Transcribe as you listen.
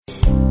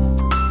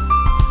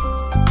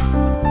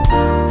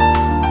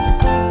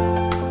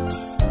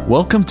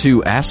Welcome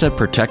to Asset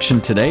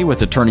Protection Today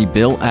with attorney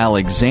Bill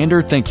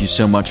Alexander. Thank you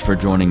so much for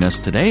joining us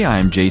today. I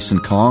am Jason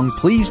Kong,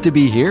 pleased to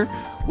be here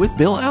with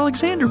Bill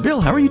Alexander.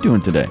 Bill, how are you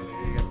doing today?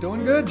 I'm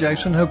doing good,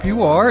 Jason. Hope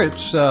you are.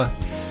 It's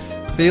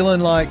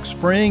feeling like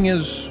spring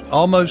is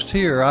almost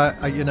here.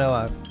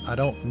 I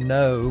don't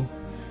know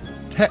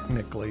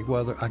technically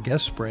whether, I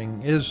guess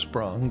spring is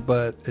sprung,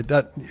 but it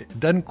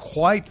doesn't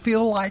quite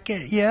feel like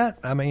it yet.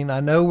 I mean,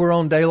 I know we're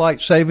on daylight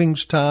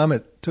savings time.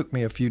 It took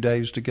me a few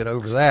days to get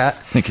over that. I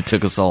think it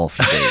took us all a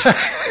few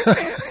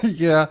days.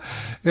 Yeah,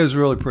 it was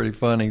really pretty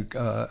funny.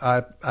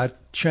 I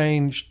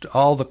changed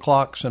all the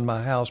clocks in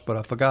my house, but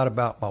I forgot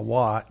about my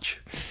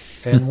watch.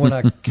 And when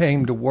I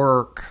came to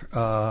work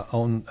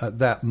on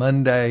that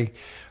Monday,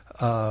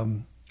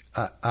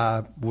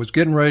 I was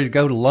getting ready to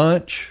go to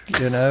lunch,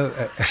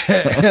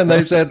 and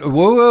they said,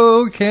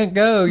 "Whoa, can't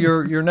go.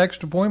 Your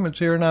next appointment's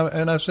here."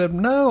 And I said,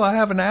 "No, I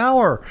have an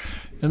hour."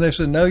 And they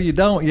said, "No, you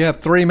don't. You have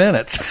 3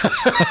 minutes."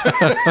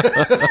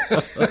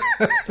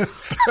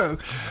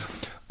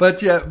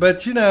 But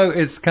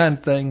it's the kind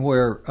of thing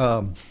where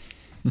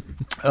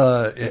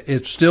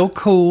it's still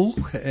cool,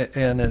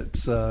 and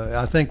it's.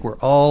 I think we're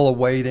all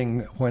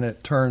awaiting when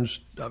it turns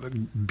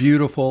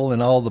beautiful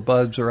and all the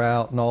buds are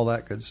out and all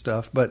that good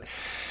stuff. But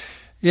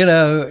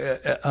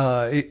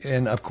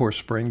and of course,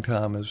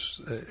 springtime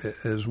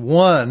is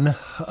one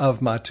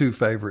of my two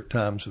favorite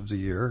times of the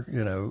year.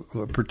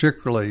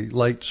 Particularly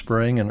late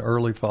spring and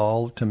early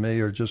fall to me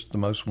are just the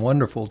most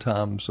wonderful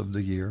times of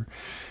the year.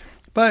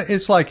 But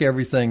it's like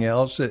everything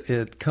else.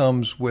 It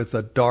comes with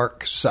a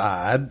dark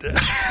side.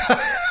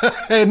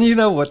 And you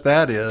know what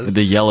that is.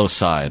 The yellow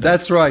side.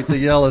 That's right, the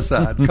yellow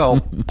side,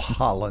 called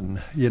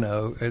pollen.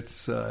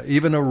 It's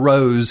even a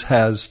rose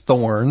has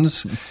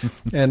thorns.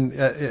 And,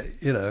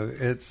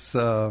 it's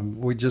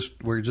we're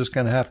just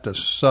going to have to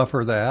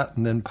suffer that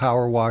and then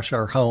power wash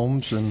our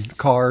homes and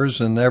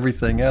cars and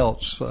everything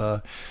else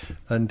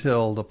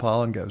until the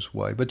pollen goes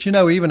away. But,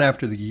 even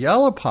after the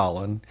yellow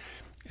pollen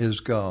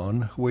is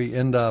gone, we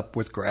end up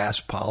with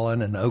grass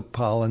pollen and oak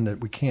pollen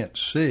that we can't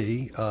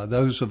see.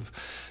 Those of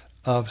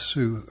us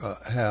who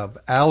have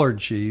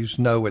allergies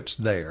know it's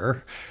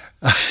there.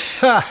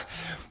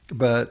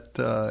 But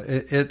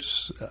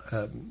it's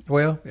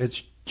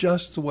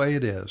just the way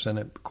it is. And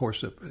of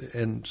course,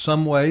 in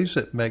some ways,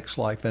 it makes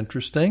life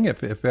interesting.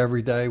 If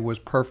every day was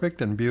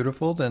perfect and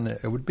beautiful, then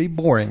it would be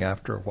boring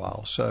after a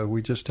while. So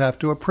we just have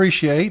to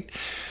appreciate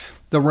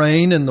the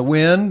rain and the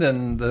wind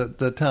and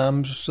the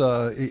times,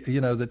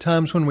 the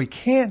times when we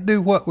can't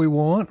do what we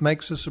want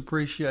makes us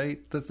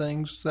appreciate the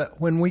things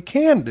that when we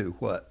can do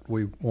what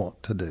we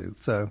want to do.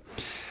 So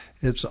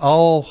it's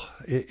all,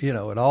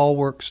 it all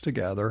works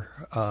together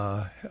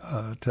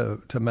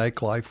to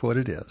make life what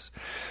it is.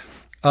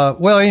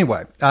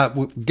 Anyway,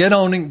 get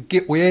on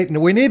and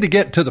we need to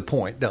get to the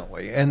point, don't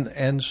we?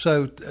 And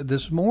so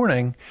this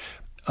morning,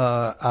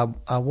 I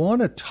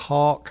want to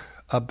talk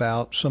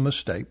about some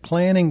estate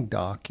planning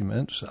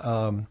documents.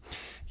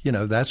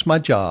 That's my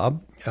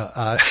job.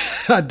 I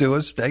do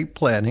estate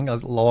planning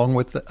along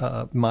with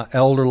my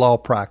elder law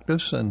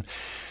practice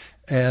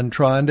and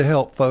trying to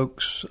help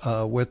folks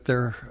with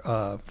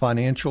their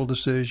financial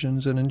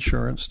decisions and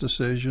insurance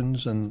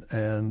decisions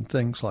and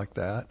things like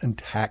that, and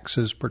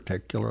taxes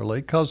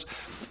particularly, because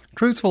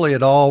truthfully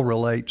it all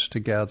relates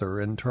together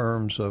in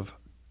terms of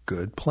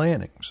good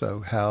planning.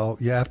 So how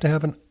you have to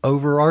have an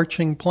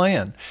overarching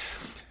plan.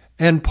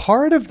 And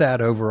part of that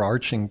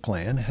overarching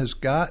plan has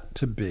got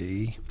to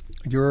be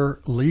your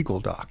legal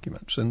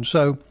documents. And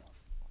so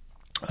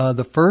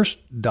the first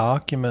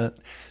document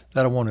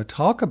that I want to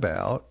talk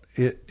about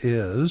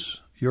is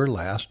your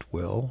last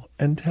will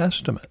and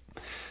testament.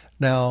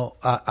 Now,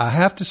 I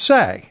have to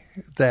say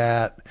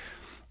that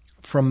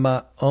from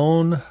my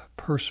own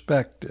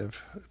perspective,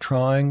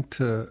 trying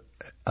to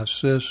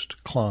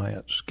assist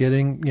clients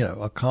getting,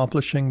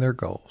 accomplishing their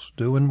goals,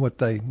 doing what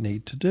they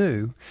need to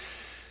do,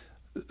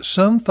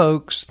 some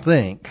folks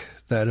think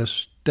that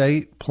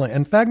estate plan,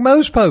 in fact,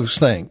 most folks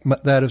think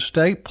that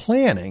estate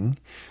planning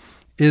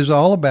is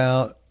all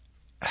about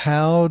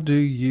how do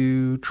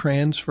you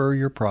transfer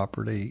your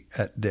property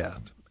at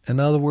death. In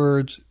other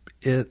words,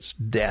 it's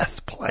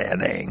death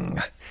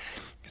planning.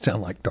 You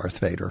sound like Darth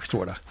Vader,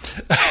 sort of.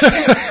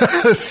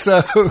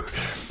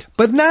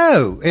 But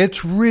no,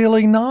 it's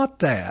really not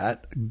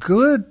that.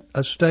 Good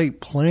estate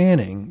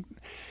planning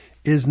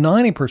is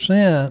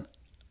 90%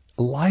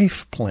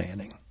 life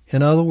planning.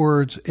 In other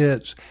words,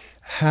 it's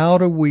how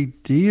do we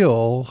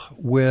deal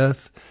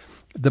with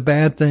the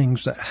bad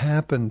things that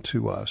happen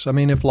to us? I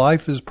mean, if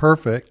life is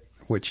perfect,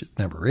 which it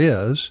never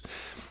is,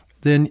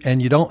 then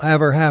and you don't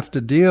ever have to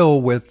deal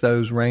with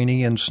those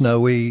rainy and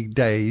snowy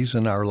days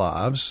in our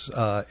lives,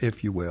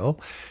 if you will,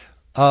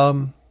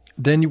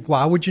 then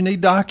why would you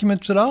need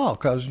documents at all?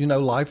 Because,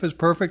 life is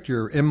perfect.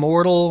 You're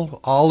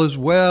immortal. All is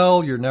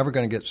well. You're never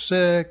going to get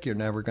sick. You're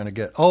never going to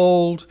get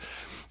old.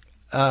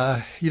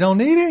 You don't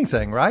need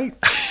anything, right?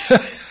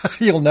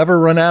 You'll never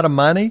run out of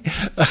money.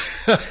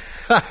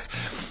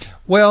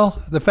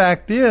 Well, the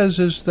fact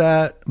is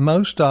that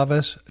most of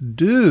us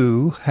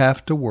do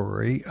have to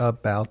worry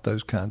about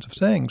those kinds of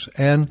things.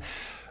 And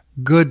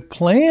good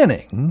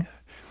planning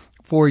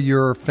for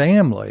your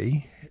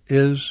family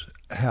is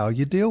how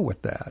you deal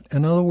with that.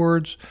 In other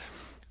words,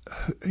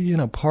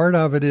 part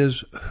of it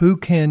is who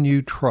can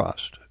you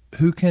trust?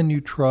 Who can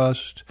you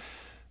trust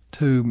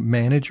to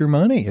manage your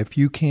money if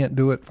you can't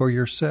do it for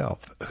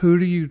yourself? Who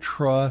do you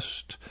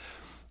trust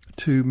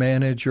to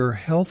manage your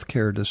health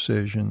care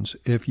decisions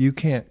if you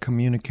can't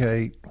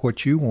communicate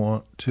what you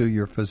want to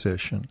your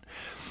physician?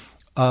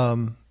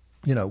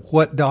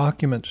 What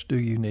documents do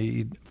you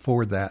need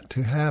for that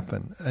to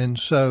happen? And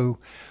so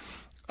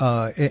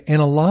in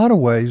a lot of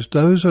ways,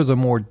 those are the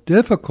more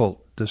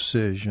difficult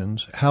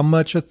decisions. How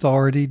much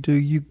authority do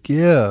you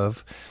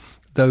give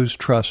those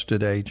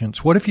trusted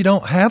agents? What if you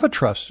don't have a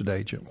trusted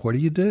agent? What do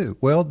you do?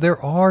 Well,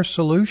 there are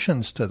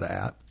solutions to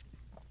that.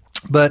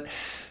 But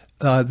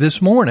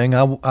this morning,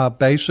 I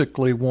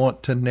basically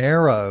want to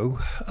narrow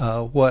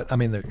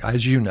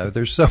as you know,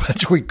 there's so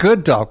much we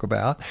could talk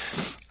about.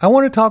 I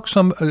want to talk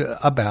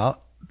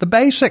about the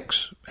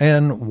basics.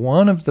 And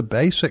one of the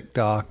basic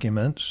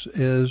documents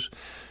is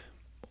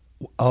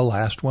a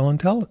last will and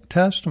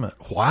testament.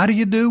 Why do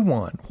you do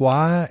one?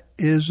 Why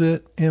is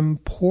it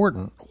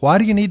important? Why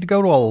do you need to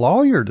go to a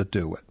lawyer to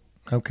do it?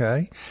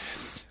 Okay.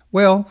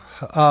 Well,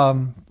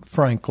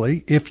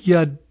 frankly, if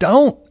you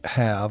don't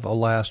have a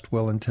last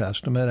will and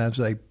testament as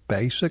a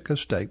basic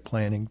estate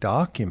planning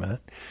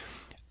document,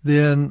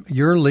 then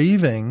you're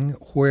leaving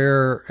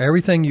where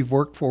everything you've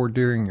worked for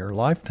during your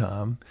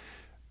lifetime,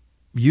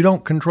 you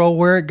don't control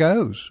where it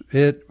goes.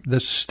 The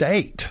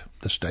state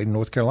of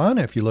North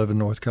Carolina, if you live in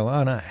North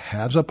Carolina,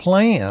 has a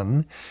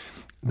plan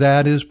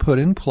that is put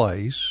in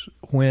place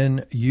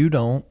when you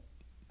don't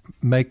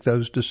make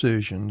those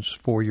decisions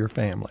for your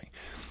family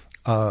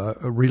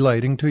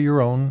relating to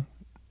your own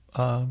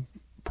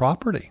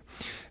property.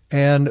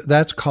 And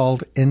that's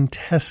called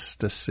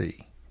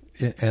intestacy.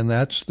 And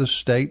that's the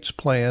state's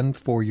plan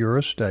for your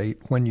estate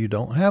when you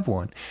don't have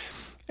one.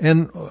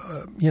 And,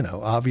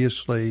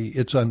 obviously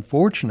it's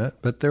unfortunate,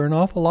 but there are an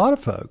awful lot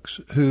of folks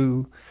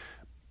who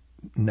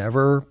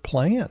never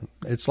plan.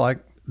 It's like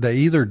they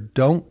either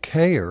don't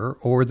care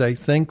or they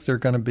think they're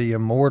going to be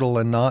immortal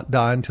and not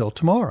die until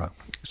tomorrow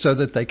so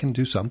that they can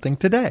do something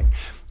today.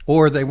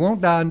 Or they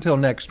won't die until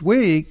next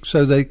week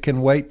so they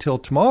can wait till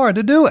tomorrow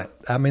to do it.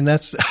 I mean,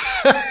 that's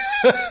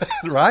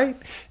right?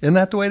 Isn't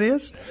that the way it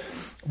is?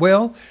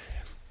 Well,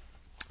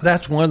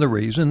 that's one of the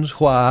reasons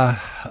why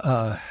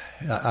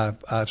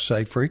I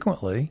say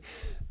frequently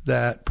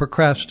that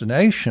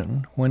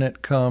procrastination, when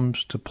it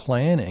comes to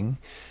planning,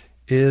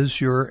 is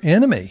your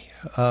enemy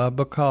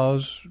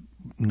because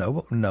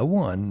no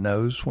one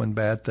knows when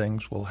bad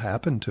things will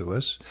happen to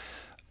us.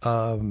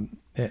 And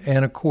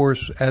of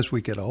course, as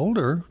we get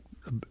older,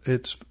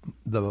 it's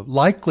the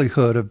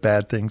likelihood of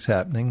bad things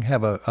happening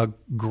have a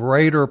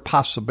greater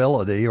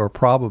possibility or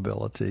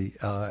probability,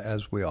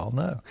 as we all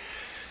know.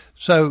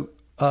 So,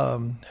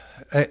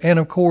 and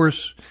of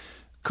course,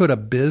 could a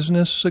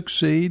business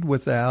succeed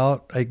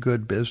without a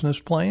good business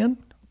plan?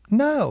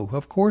 No,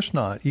 of course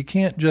not. You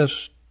can't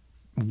just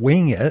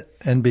wing it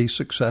and be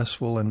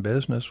successful in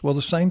business. Well,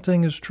 the same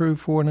thing is true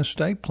for an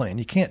estate plan.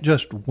 You can't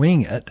just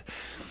wing it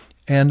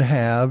and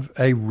have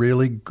a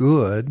really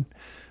good,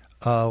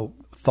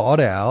 thought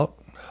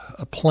out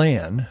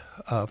plan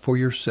for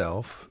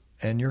yourself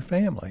and your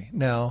family.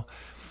 Now,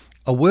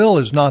 a will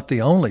is not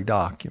the only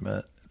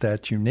document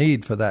that you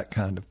need for that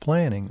kind of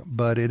planning,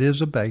 but it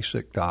is a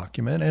basic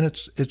document, and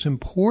it's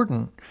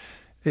important.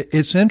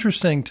 It's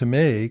interesting to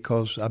me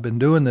because I've been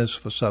doing this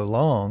for so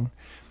long,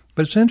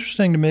 but it's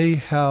interesting to me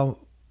how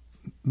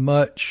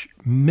much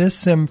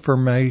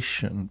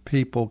misinformation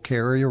people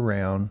carry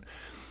around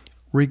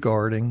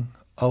regarding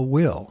a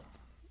will.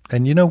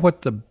 And you know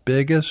what the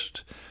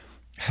biggest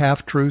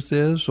half-truth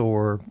is,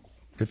 or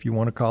if you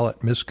want to call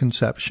it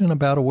misconception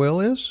about a will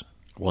is?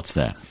 What's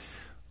that?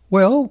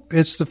 Well,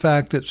 it's the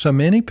fact that so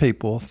many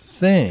people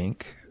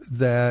think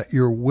that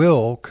your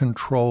will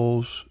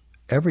controls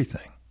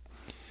everything.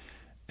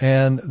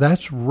 And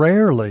that's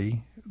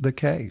rarely the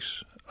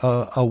case.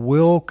 A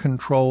will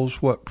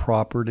controls what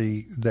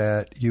property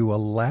that you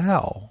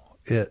allow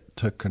it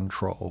to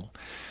control.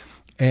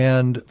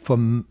 And for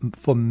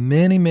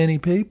many, many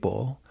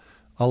people,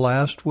 a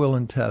last will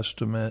and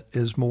testament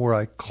is more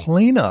a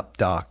cleanup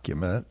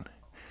document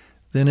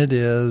than it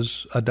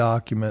is a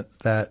document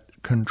that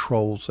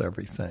controls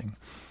everything.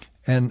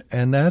 And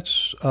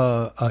that's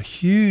a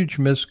huge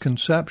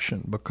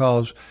misconception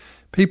because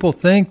people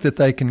think that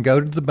they can go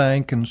to the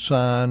bank and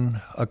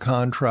sign a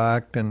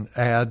contract and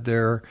add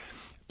their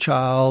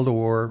child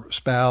or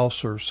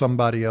spouse or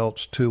somebody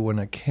else to an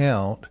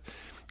account,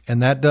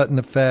 and that doesn't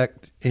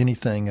affect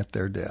anything at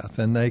their death.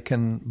 And they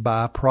can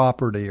buy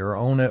property or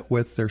own it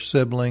with their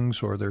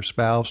siblings or their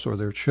spouse or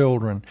their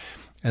children.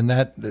 And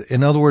that,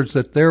 in other words,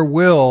 that their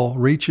will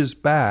reaches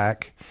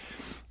back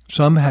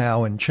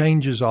somehow and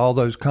changes all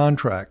those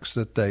contracts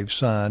that they've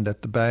signed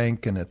at the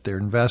bank and at their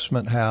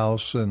investment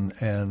house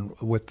and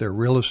with their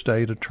real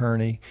estate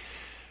attorney.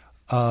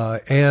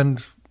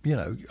 And,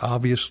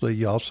 obviously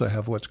you also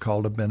have what's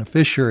called a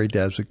beneficiary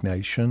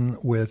designation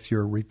with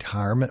your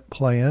retirement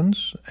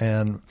plans.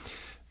 And,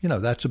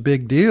 that's a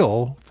big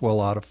deal for a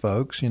lot of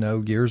folks.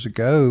 Years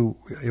ago,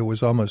 it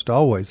was almost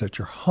always that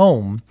your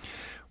home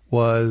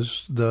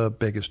was the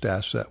biggest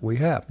asset we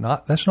have.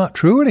 That's not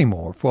true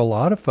anymore. For a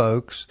lot of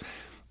folks,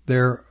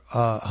 their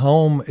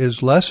home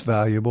is less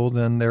valuable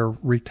than their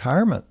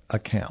retirement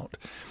account.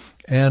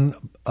 And,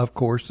 of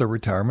course, the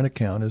retirement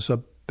account is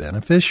a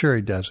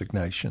beneficiary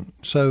designation.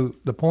 So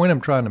the point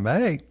I'm trying to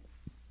make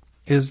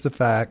is the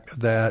fact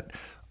that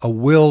a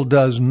will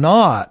does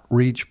not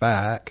reach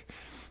back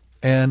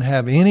and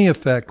have any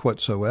effect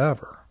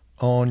whatsoever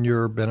on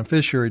your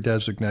beneficiary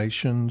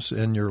designations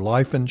in your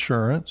life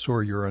insurance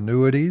or your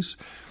annuities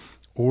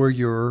or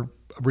your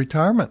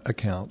retirement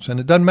accounts. And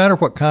it doesn't matter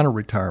what kind of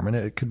retirement.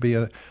 It could be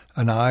an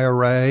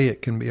IRA,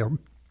 it can be a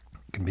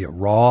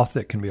Roth,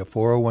 it can be a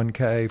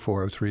 401k,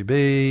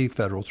 403b,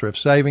 Federal Thrift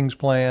Savings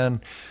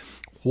Plan,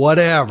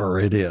 whatever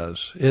it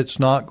is. It's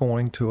not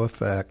going to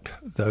affect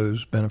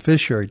those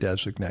beneficiary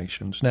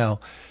designations. Now,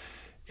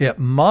 it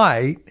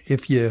might,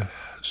 if you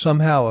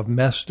somehow have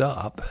messed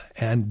up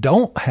and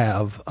don't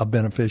have a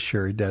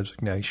beneficiary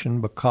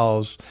designation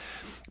because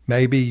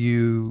maybe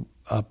you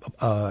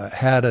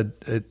had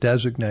it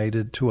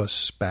designated to a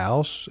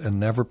spouse and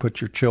never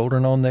put your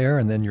children on there,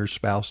 and then your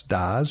spouse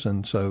dies,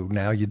 and so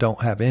now you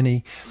don't have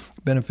any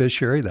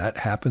beneficiary. That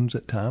happens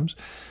at times.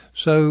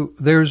 So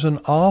there's an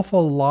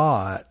awful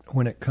lot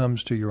when it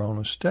comes to your own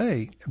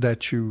estate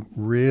that you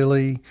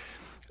really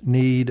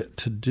need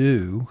to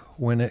do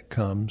when it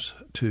comes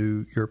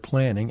to your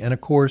planning. And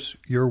of course,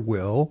 your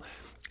will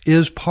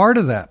is part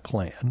of that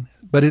plan.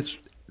 But it's,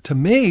 to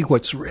me,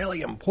 what's really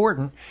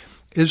important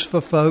is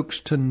for folks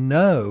to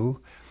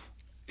know,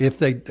 if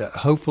they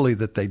hopefully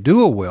that they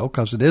do a will,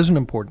 because it is an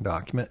important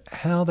document,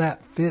 how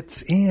that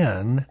fits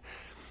in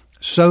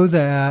so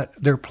that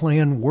their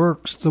plan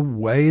works the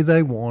way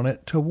they want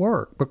it to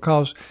work.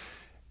 Because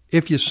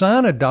if you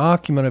sign a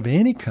document of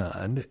any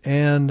kind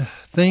and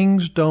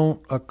things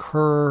don't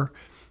occur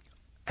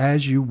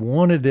as you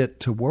wanted it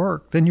to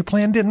work, then your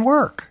plan didn't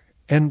work.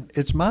 And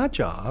it's my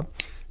job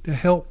to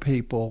help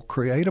people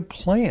create a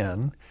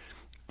plan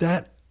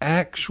that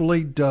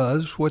actually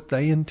does what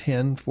they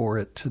intend for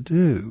it to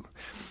do.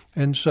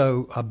 And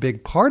so a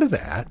big part of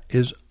that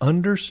is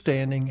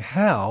understanding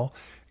how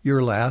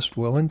your last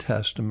will and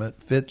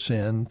testament fits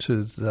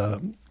into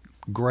the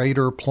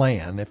greater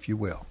plan, if you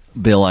will.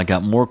 Bill, I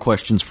got more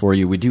questions for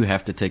you. We do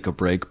have to take a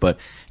break, but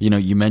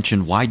you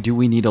mentioned, why do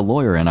we need a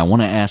lawyer? And I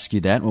want to ask you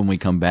that when we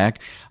come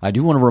back. I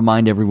do want to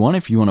remind everyone,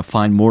 if you want to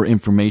find more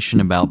information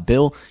about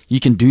Bill,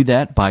 you can do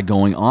that by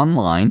going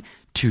online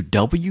to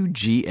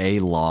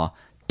WGALaw.com.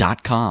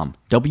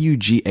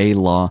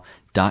 WGALaw.com.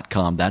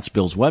 That's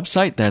Bill's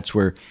website. That's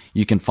where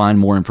you can find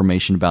more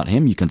information about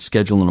him. You can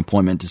schedule an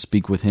appointment to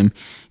speak with him.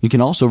 You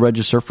can also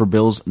register for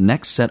Bill's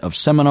next set of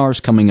seminars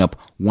coming up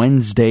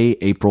Wednesday,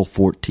 April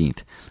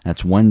 14th.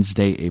 That's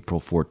Wednesday, April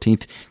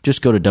 14th.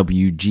 Just go to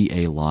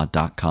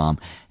WGALaw.com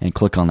and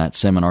click on that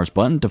seminars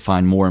button to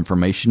find more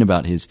information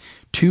about his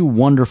 2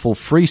 wonderful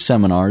free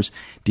seminars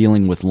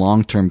dealing with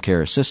long-term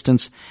care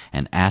assistance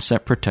and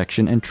asset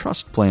protection and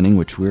trust planning,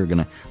 which we're going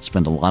to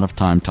spend a lot of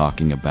time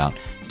talking about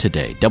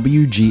today.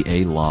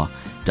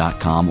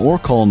 WGALaw.com, or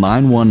call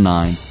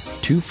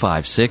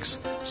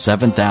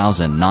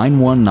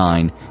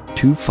 919-256-7000.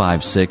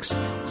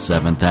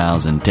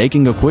 919-256-7000.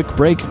 Taking a quick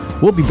break.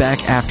 We'll be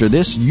back after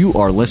this. You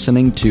are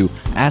listening to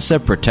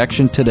Asset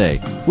Protection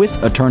Today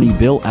with attorney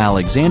Bill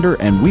Alexander,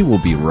 and we will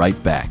be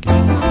right back.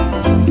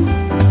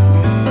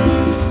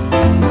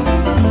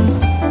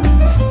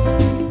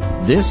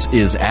 This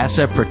is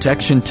Asset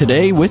Protection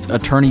Today with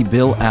attorney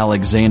Bill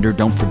Alexander.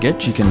 Don't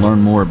forget, you can learn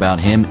more about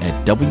him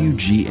at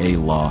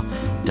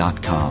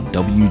WGALaw.com.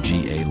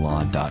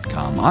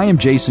 WGALaw.com. I am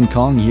Jason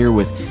Kong here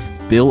with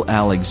Bill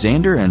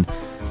Alexander, and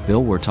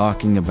Bill, we're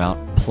talking about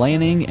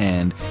planning,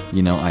 and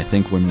I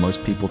think when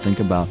most people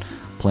think about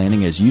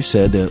planning, as you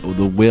said,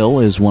 the will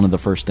is one of the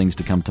first things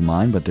to come to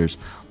mind, but there's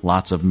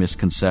lots of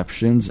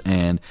misconceptions,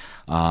 and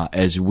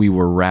as we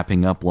were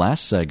wrapping up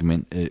last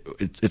segment,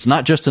 it's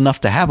not just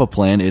enough to have a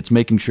plan, it's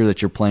making sure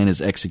that your plan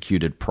is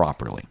executed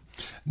properly.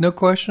 No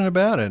question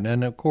about it.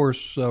 And of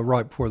course,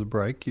 right before the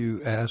break,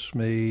 you asked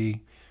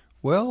me,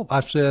 well, I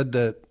said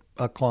that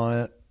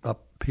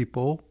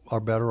people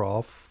are better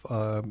off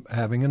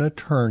having an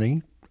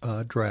attorney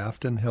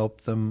draft and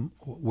help them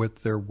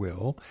with their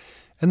will.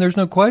 And there's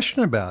no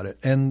question about it.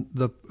 And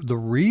the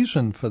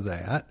reason for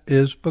that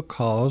is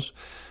because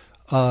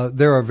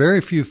there are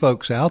very few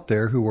folks out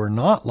there who are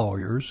not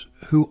lawyers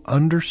who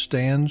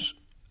understands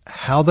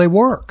how they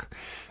work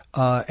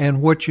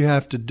and what you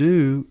have to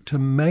do to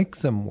make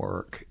them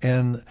work.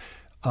 And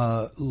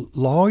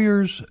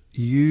lawyers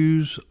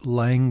use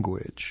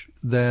language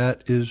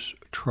that is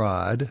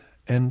tried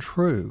and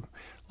true.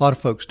 A lot of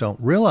folks don't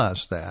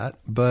realize that,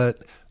 but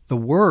the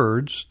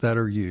words that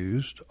are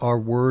used are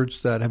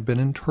words that have been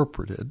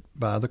interpreted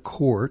by the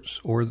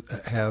courts or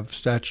have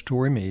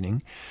statutory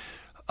meaning.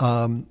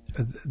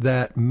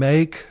 that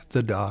make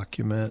the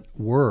document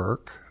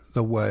work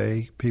the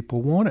way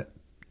people want it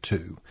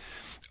to.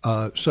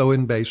 So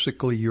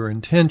basically your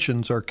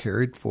intentions are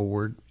carried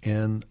forward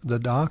in the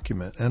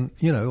document. And,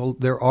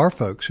 there are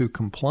folks who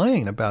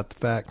complain about the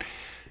fact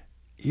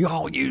you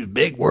all use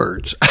big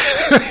words.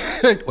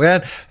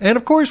 Well, and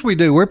of course we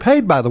do. We're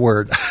paid by the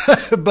word.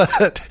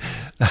 But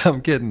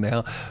I'm kidding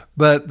now.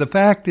 But the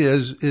fact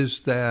is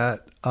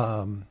that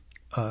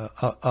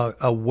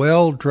a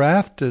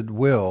well-drafted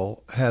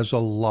will has a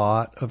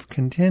lot of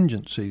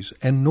contingencies.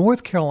 And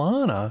North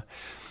Carolina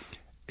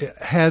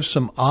has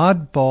some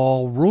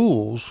oddball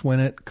rules when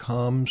it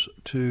comes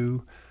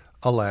to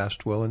a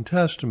last will and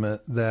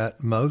testament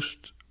that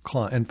most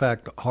in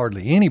fact,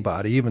 hardly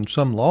anybody, even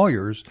some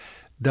lawyers,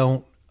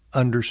 don't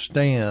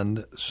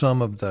understand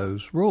some of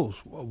those rules.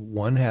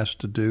 One has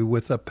to do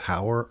with a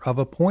power of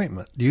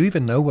appointment. Do you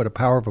even know what a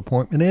power of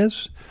appointment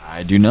is?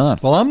 I do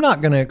not. Well, I'm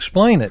not going to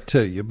explain it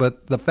to you,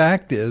 but the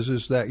fact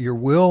is that your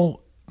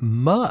will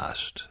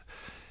must,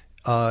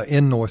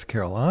 in North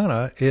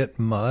Carolina, it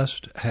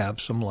must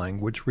have some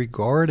language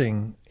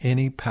regarding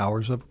any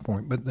powers of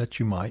appointment that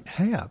you might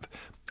have.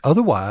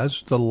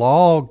 Otherwise, the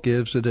law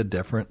gives it a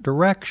different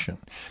direction.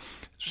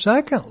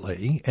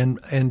 Secondly, and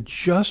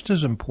just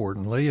as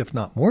importantly, if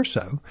not more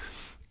so,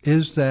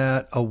 is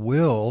that a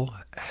will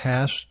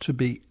has to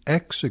be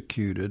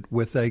executed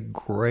with a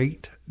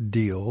great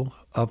deal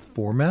of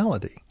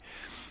formality.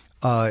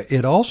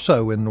 It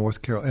also in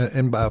North Carolina,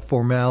 and by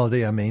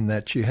formality I mean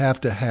that you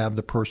have to have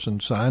the person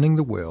signing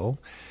the will,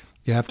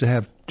 you have to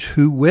have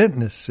two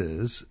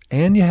witnesses,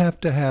 and you have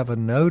to have a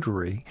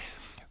notary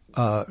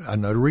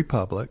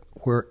public,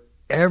 where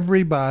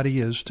everybody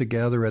is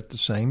together at the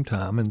same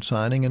time and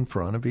signing in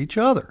front of each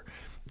other.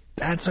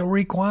 That's a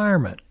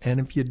requirement. And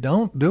if you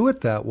don't do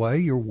it that way,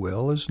 your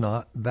will is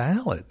not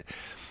valid.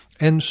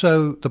 And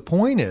so the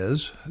point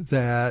is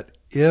that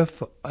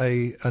if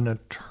an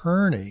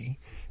attorney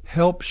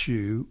helps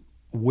you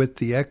with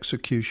the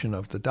execution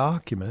of the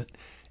document,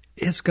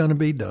 it's going to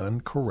be done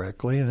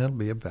correctly and it'll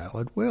be a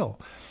valid will.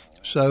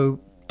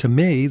 So to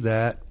me,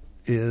 that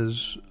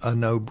is a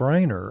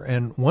no-brainer.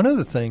 And one of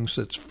the things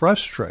that's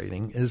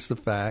frustrating is the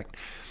fact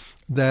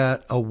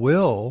that a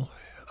will,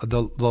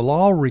 the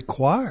law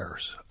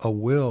requires a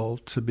will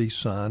to be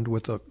signed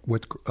with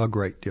a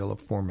great deal of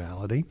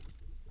formality.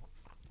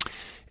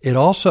 It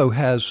also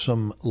has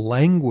some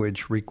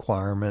language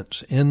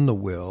requirements in the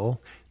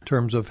will in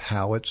terms of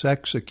how it's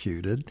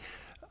executed.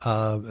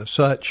 A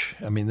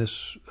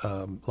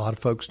lot of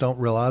folks don't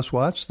realize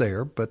why it's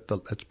there, but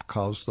it's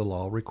because the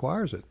law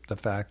requires it. The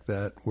fact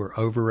that we're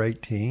over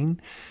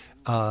 18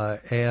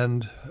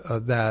 and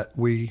that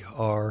we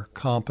are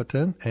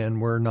competent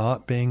and we're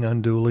not being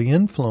unduly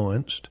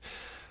influenced.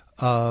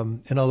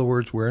 In other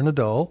words, we're an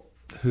adult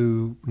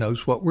who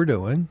knows what we're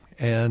doing,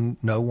 and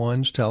no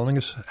one's telling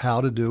us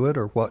how to do it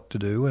or what to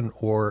do,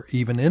 or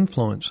even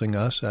influencing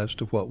us as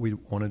to what we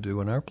want to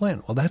do in our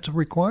plan. Well, that's a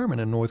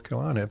requirement in North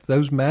Carolina. If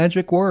those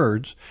magic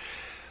words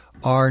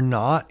are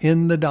not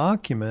in the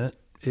document,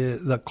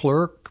 the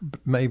clerk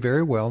may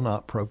very well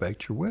not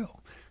probate your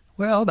will.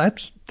 Well,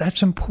 that's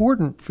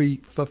important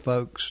for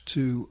folks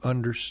to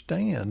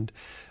understand.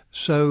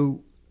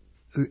 So,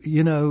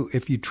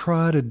 if you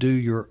try to do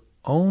your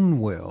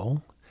own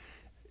will,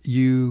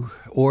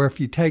 or if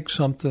you take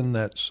something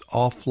that's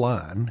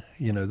offline,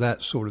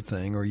 that sort of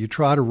thing, or you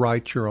try to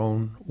write your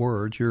own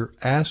words, you're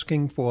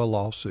asking for a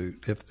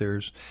lawsuit. If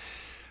there's,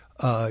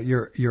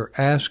 you're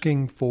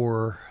asking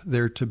for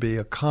there to be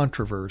a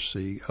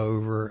controversy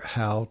over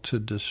how to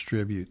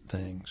distribute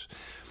things.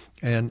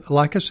 And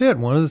like I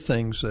said, one of the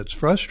things that's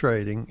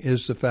frustrating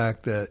is the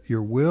fact that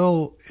your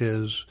will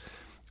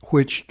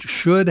which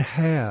should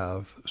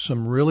have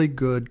some really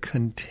good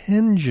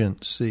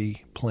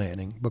contingency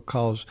planning,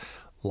 because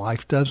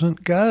life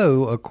doesn't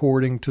go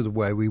according to the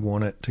way we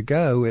want it to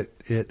go.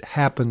 It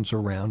happens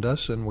around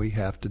us, and we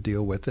have to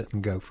deal with it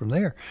and go from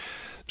there.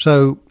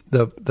 So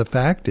the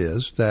fact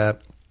is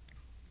that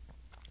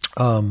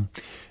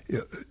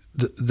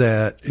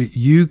that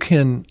you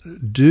can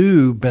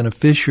do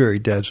beneficiary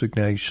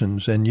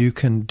designations, and you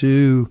can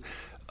do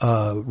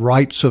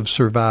rights of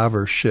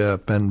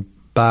survivorship and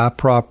buy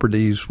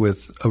properties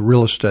with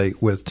real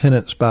estate with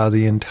tenants by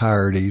the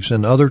entireties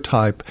and other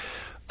type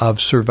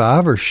of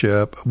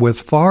survivorship with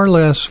far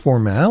less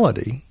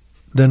formality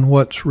than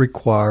what's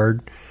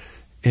required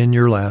in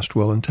your last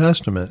will and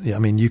testament. I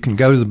mean, you can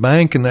go to the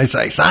bank and they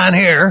say, sign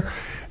here,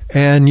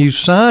 and you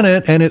sign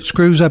it and it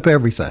screws up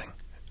everything.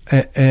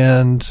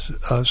 And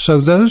so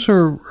those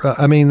are,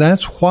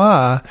 that's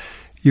why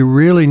you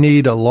really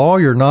need a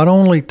lawyer, not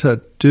only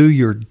to do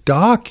your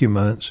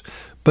documents,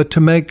 but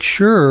to make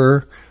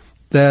sure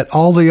that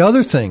all the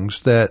other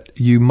things that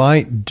you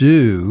might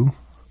do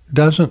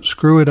doesn't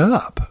screw it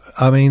up.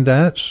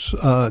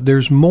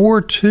 There's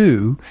more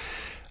to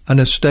an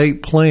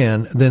estate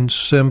plan than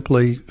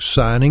simply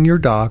signing your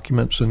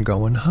documents and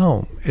going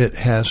home. It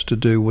has to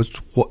do with,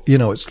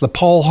 it's the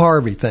Paul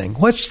Harvey thing.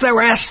 What's the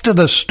rest of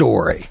the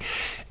story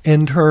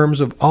in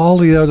terms of all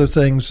the other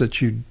things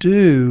that you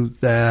do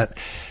that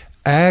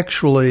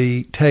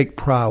actually take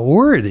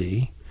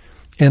priority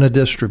in a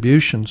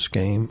distribution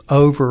scheme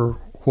over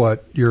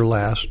what your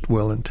last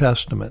will and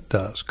testament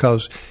does.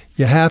 Because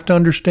you have to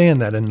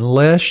understand that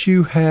unless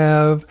you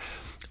have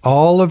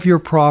all of your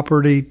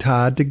property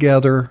tied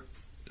together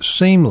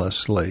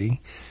seamlessly,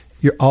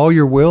 all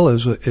your will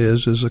is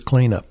a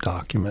cleanup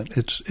document.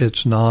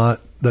 It's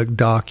not the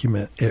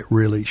document it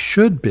really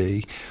should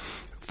be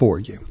for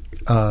you.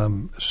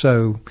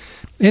 So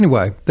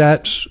anyway,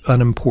 that's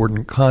an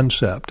important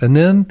concept. And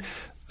then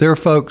there are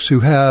folks who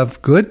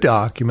have good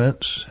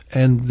documents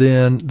and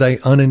then they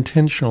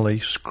unintentionally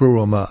screw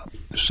them up.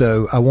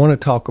 So I want to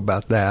talk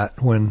about that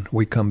when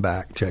we come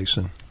back,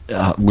 Jason.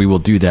 We will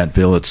do that,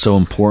 Bill. It's so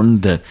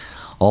important that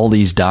all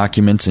these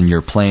documents and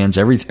your plans,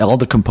 all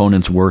the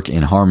components work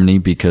in harmony,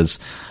 because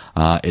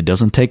it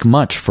doesn't take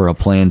much for a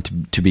plan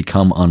to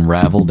become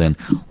unraveled, and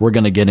we're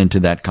going to get into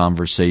that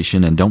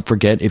conversation. And don't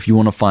forget, if you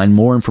want to find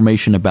more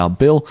information about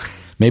Bill,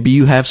 maybe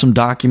you have some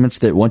documents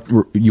that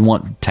you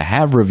want to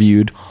have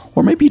reviewed,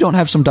 or maybe you don't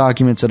have some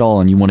documents at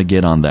all and you want to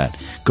get on that.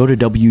 Go to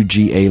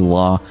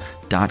WGALaw.com,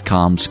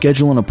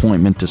 schedule an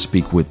appointment to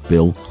speak with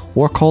Bill,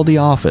 or call the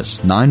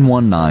office,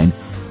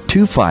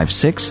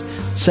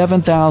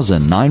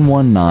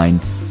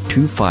 919-256-7000,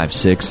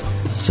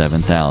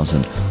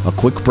 919-256-7000. A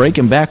quick break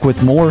and back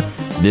with more.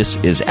 This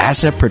is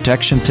Asset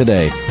Protection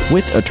Today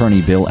with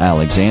Attorney Bill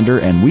Alexander,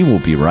 and we will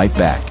be right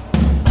back.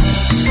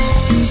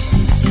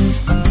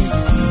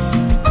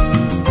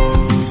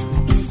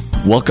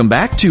 Welcome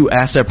back to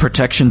Asset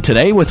Protection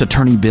Today with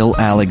Attorney Bill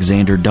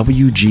Alexander.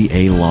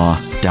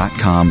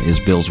 WGALaw.com is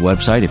Bill's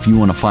website. If you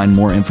want to find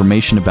more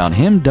information about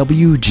him,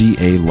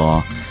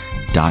 WGALaw.com.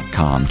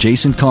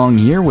 Jason Kong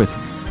here with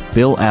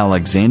Bill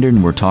Alexander,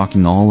 and we're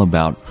talking all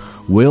about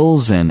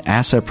wills and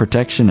asset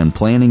protection and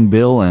planning,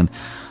 Bill. And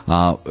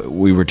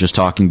we were just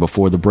talking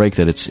before the break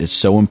that it's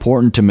so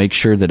important to make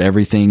sure that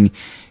everything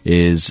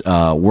is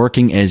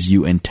working as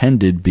you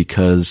intended,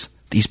 because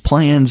these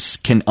plans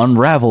can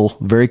unravel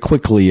very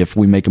quickly if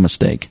we make a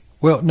mistake.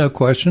 Well, no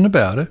question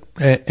about it.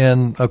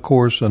 And of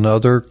course,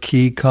 another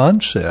key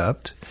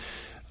concept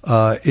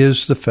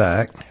is the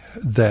fact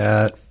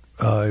that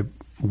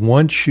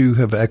once you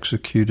have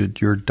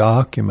executed your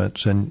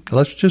documents, and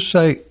let's just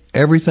say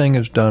everything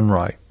is done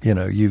right,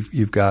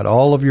 you've got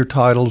all of your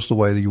titles the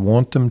way that you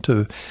want them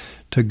to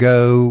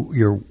go.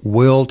 Your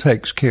will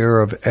takes care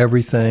of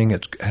everything.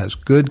 It has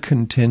good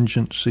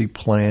contingency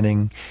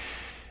planning.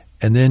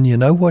 And then you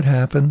know what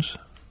happens?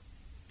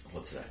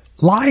 What's that?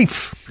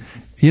 Life.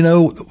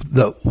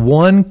 The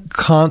one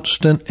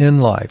constant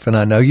in life, and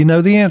I know you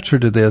know the answer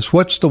to this.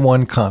 What's the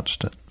one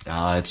constant?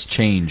 It's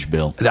change,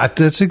 Bill.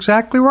 That's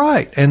exactly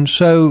right. And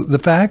so the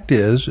fact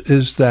is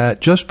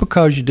that just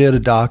because you did a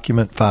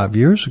document 5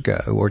 years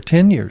ago or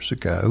 10 years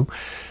ago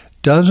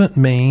doesn't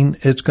mean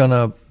it's going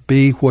to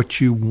be what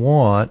you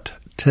want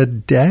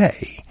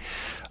today.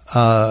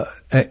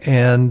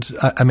 And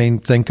I mean,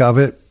 think of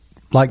it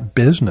like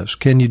business.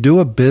 Can you do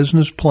a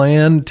business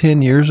plan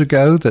 10 years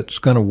ago that's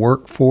going to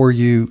work for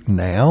you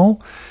now?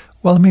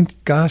 Well, I mean,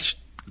 gosh,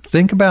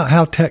 think about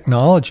how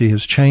technology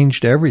has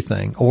changed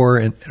everything. Or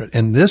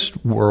in this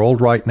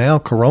world right now,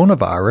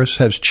 coronavirus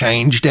has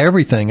changed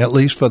everything, at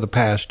least for the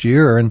past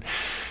year,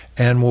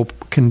 and will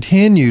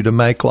continue to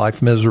make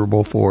life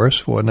miserable for us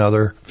for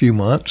another few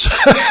months.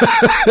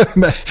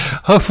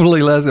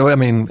 Hopefully less. I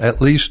mean, at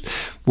least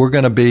we're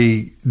going to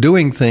be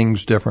doing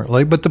things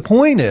differently. But the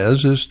point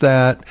is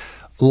that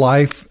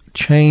life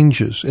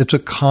changes. It's a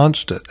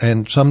constant.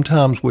 And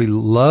sometimes we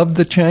love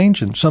the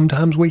change and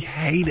sometimes we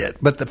hate it.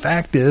 But the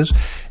fact is,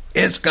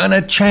 it's going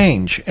to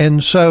change.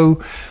 And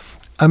so,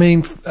 I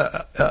mean,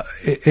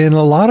 in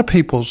a lot of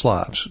people's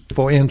lives,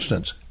 for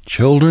instance,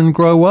 children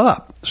grow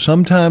up.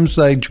 Sometimes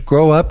they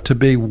grow up to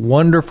be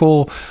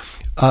wonderful,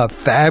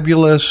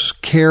 fabulous,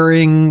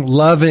 caring,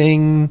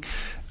 loving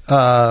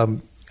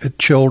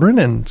children,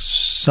 and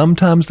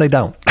sometimes they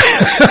don't.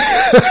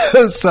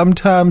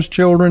 Sometimes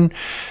children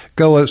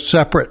go a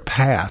separate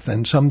path,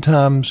 and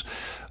sometimes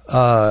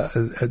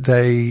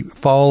they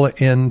fall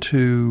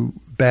into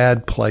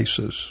bad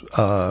places.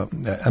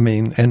 I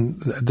mean,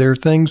 and there are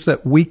things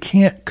that we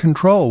can't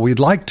control. We'd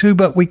like to,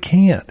 but we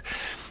can't.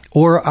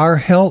 Or our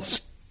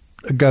health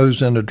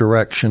goes in a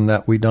direction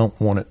that we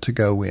don't want it to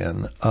go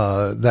in.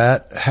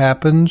 That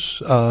happens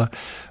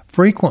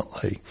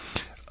frequently.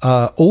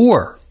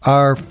 Or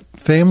our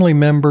family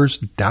members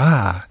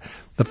die.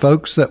 The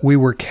folks that we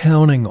were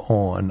counting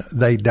on,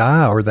 they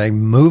die or they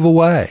move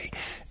away,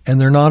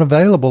 and they're not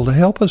available to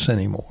help us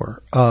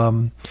anymore.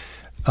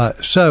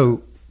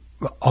 So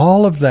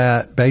all of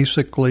that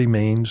basically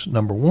means,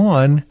 number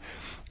one,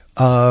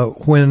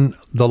 when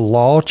the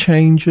law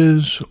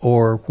changes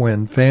or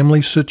when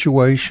family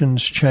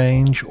situations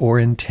change or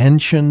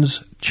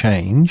intentions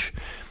change,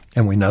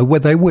 and we know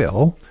what they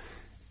will,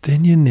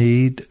 then you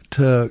need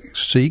to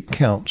seek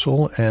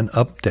counsel and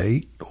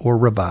update or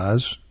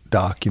revise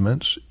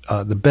documents.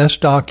 The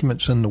best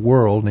documents in the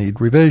world need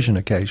revision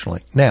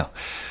occasionally. Now,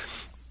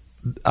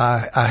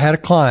 I had a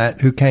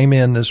client who came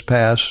in this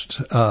past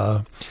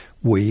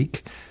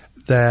week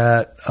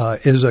that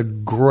is a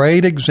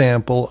great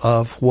example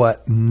of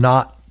what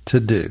not to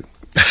do.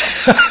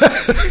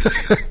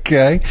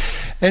 Okay.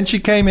 And she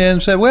came in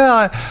and said,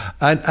 well,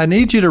 I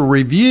need you to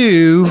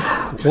review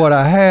what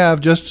I have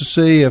just to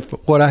see if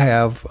what I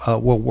have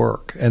will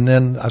work. And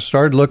then I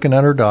started looking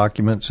at her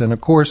documents. And,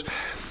 of course,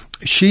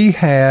 she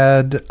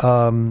had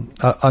an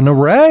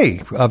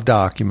array of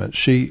documents.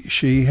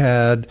 She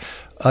had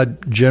a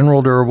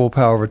general durable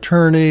power of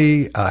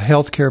attorney, a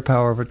healthcare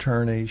power of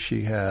attorney.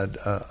 She had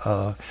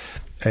a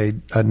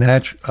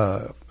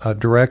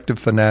directive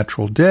for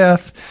natural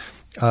death.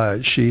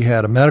 She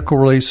had a medical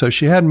release, so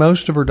she had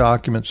most of her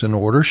documents in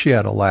order. She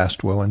had a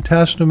last will and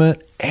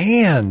testament,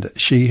 and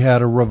she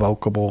had a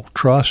revocable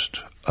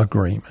trust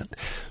agreement.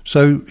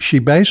 So she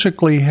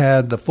basically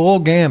had the full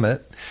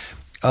gamut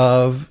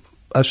of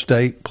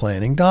estate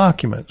planning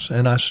documents,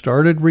 and I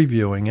started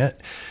reviewing it,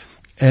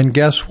 and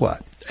guess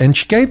what? And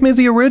she gave me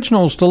the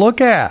originals to look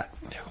at.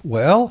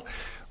 Well,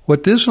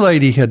 what this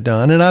lady had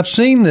done, and I've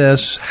seen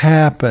this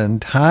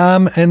happen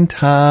time and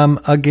time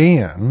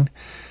again,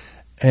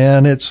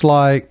 and it's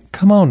like,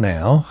 come on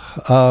now.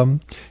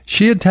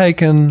 She had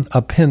taken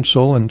a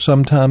pencil and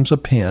sometimes a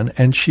pen,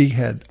 and she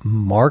had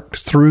marked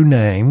through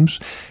names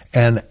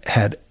and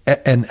had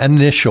and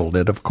initialed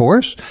it, of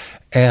course,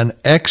 and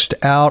X'd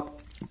out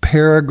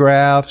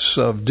paragraphs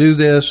of do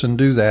this and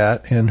do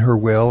that in her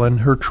will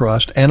and her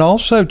trust, and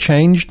also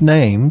changed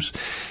names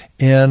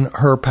in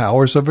her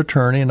powers of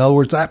attorney. In other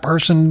words, that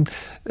person,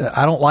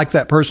 I don't like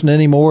that person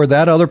anymore.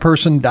 That other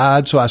person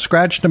died, so I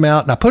scratched them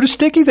out and I put a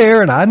sticky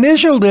there and I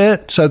initialed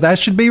it, so that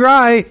should be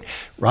right.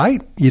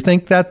 Right? You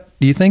think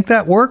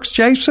that works,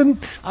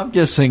 Jason? I'm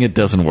guessing it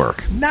doesn't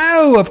work.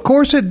 No, of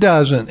course it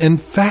doesn't. In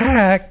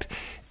fact,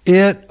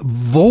 it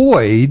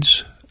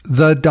voids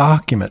the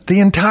document,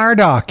 the entire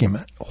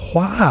document.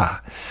 Why?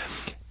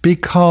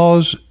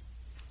 Because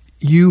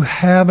you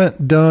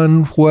haven't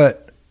done what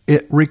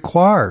it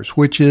requires,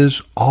 which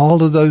is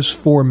all of those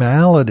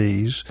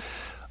formalities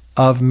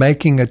of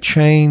making a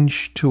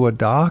change to a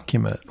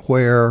document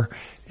where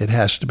it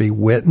has to be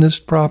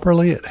witnessed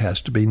properly, it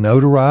has to be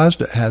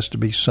notarized, it has to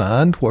be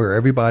signed, where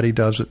everybody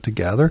does it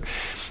together.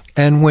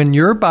 And when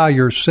you're by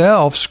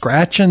yourself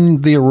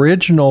scratching the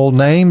original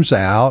names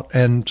out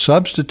and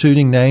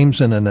substituting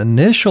names and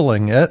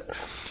initialing it,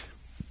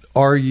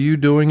 are you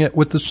doing it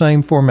with the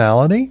same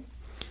formality?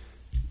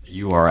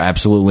 You are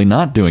absolutely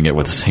not doing it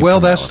with the same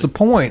formality. That's the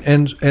point.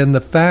 And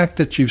the fact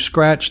that you've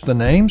scratched the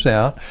names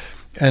out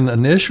and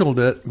initialed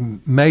it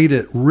made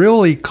it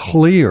really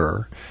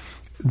clear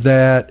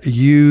that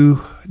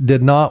you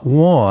did not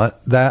want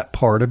that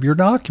part of your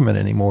document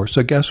anymore.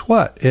 So guess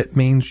what? It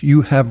means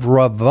you have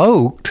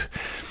revoked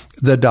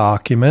the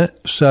document.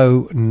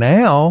 So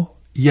now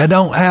you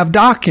don't have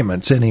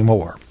documents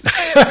anymore.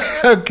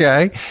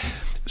 Okay.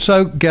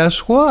 So guess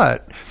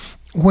what?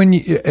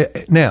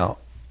 Now,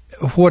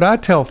 what I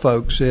tell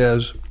folks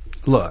is,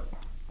 look,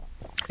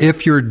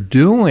 if you're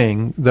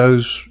doing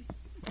those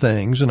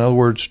things, in other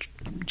words,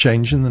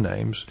 changing the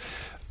names,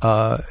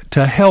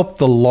 to help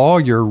the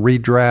lawyer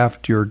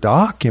redraft your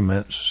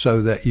documents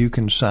so that you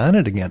can sign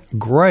it again,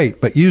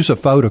 great, but use a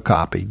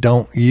photocopy.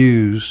 Don't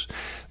use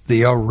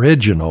the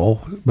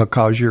original,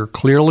 because you're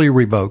clearly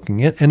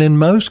revoking it. And in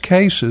most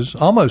cases,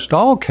 almost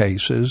all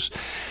cases,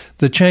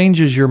 the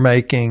changes you're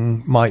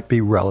making might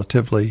be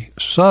relatively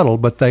subtle,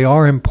 but they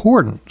are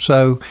important.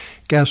 So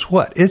guess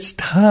what? It's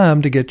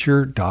time to get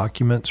your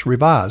documents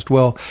revised.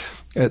 Well,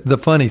 the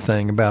funny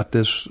thing about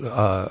this,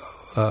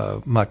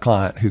 my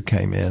client who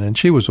came in, and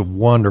she was a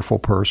wonderful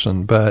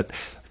person, but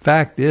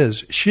fact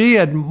is, she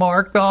had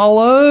marked all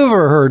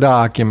over her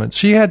documents.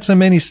 She had so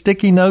many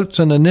sticky notes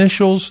and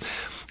initials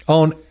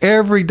on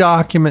every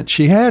document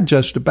she had,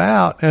 just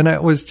about, and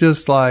it was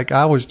just like,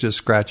 I was just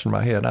scratching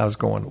my head. I was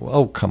going,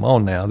 oh, come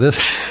on now. This.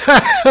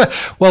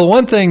 Well,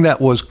 one thing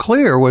that was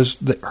clear was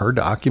that her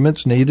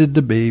documents needed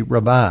to be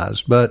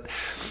revised, but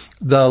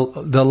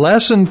the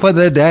lesson for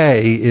the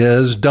day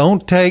is,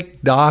 don't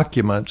take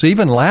documents,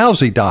 even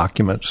lousy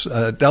documents,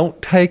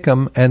 don't take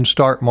them and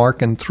start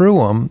marking through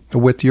them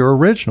with your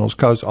originals,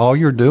 because all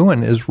you're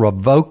doing is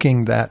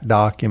revoking that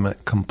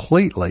document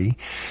completely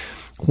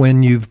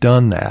when you've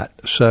done that.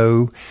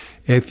 So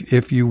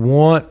if you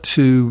want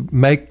to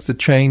make the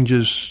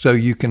changes so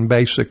you can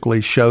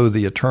basically show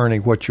the attorney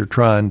what you're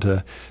trying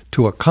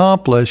to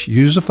accomplish,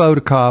 use a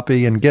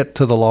photocopy and get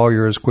to the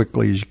lawyer as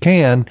quickly as you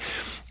can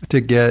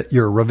to get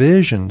your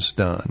revisions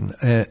done.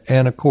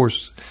 And of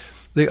course,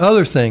 the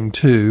other thing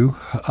too,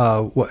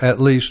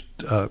 at least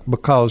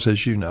because,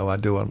 as you know, I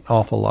do an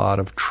awful lot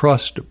of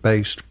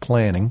trust-based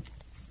planning,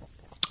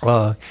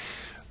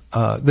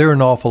 there are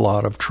an awful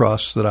lot of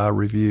trusts that I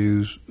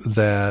review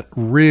that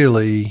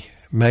really,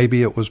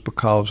 maybe it was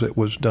because it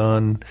was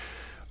done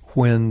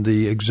when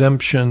the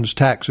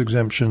tax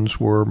exemptions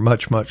were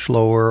much, much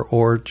lower,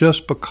 or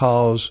just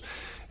because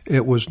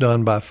it was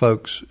done by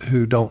folks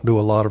who don't do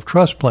a lot of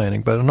trust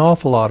planning. But an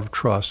awful lot of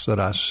trusts that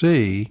I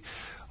see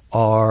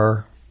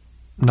are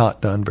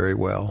not done very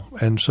well.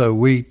 And so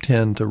we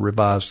tend to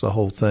revise the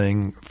whole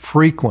thing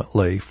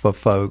frequently for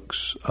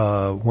folks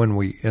when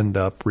we end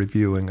up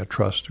reviewing a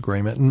trust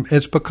agreement. And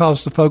it's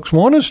because the folks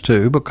want us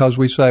to, because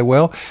we say,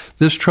 well,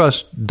 this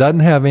trust doesn't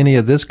have any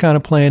of this kind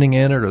of planning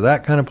in it or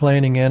that kind of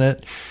planning in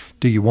it.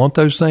 Do you want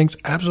those things?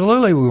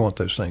 Absolutely, we want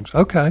those things.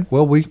 Okay,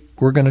 well,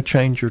 we're going to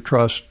change your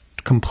trust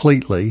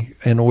completely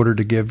in order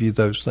to give you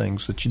those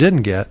things that you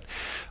didn't get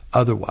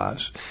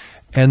otherwise.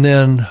 And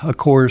then, of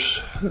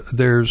course,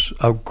 there's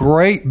a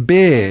great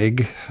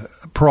big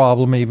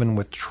problem even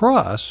with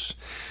trusts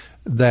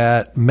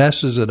that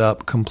messes it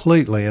up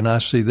completely. And I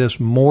see this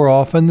more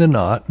often than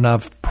not.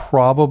 And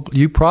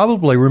you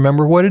probably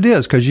remember what it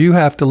is because you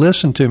have to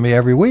listen to me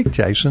every week,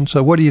 Jason.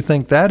 So what do you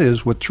think that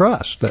is with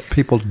trust that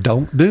people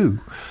don't do?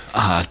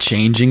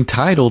 Changing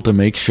title to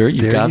make sure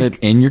you've got it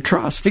in your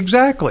trust.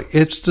 Exactly.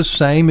 It's the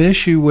same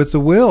issue with the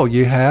will.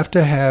 You have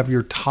to have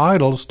your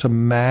titles to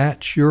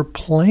match your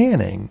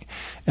planning.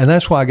 And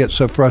that's why I get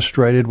so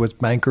frustrated with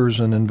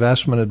bankers and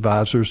investment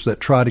advisors that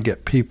try to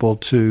get people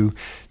to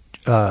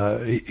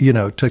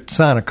to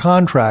sign a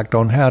contract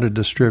on how to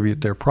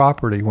distribute their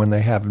property when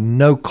they have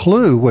no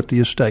clue what the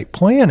estate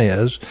plan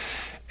is.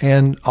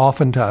 And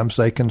oftentimes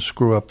they can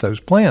screw up those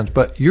plans.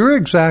 But you're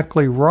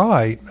exactly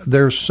right.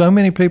 There's so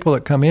many people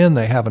that come in,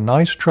 they have a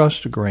nice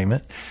trust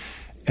agreement.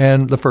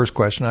 And the first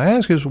question I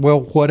ask is,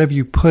 well, what have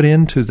you put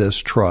into this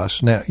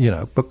trust? Now,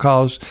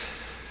 because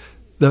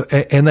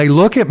and they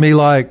look at me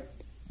like,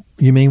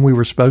 you mean we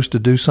were supposed to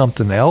do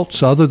something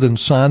else other than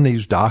sign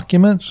these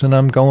documents? And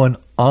I'm going,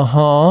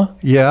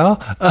 yeah.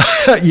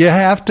 You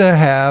have to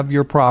have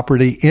your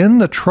property in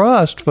the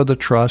trust for the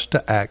trust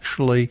to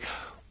actually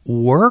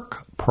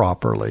work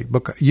properly.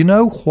 Because you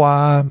know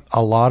why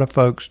a lot of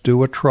folks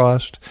do a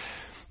trust,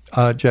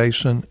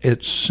 Jason?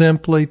 It's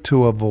simply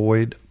to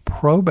avoid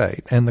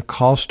probate and the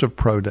cost of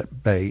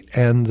probate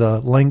and the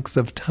length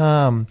of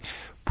time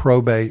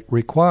probate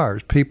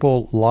requires.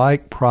 People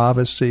like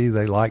privacy.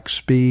 They like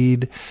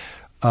speed.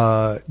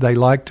 They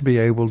like to be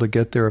able to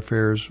get their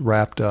affairs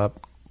wrapped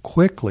up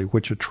quickly,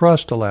 which a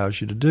trust allows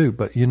you to do.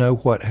 But you know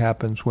what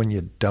happens when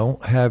you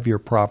don't have your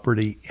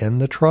property in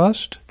the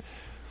trust?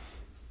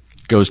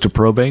 Goes to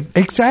probate?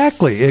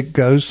 Exactly. It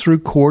goes through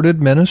court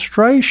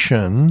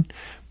administration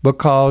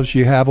because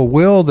you have a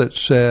will that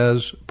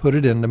says, put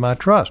it into my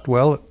trust.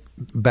 Well,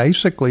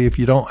 basically, if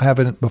you don't have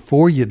it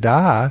before you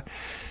die,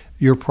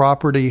 your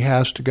property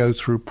has to go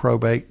through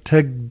probate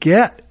to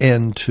get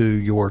into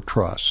your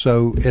trust.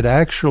 So it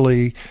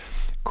actually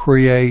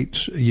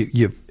creates,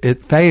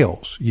 it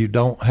fails. You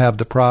don't have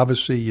the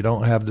privacy, you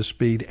don't have the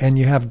speed, and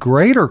you have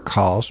greater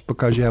costs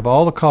because you have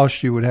all the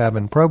costs you would have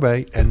in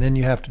probate, and then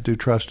you have to do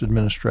trust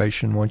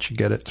administration once you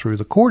get it through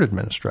the court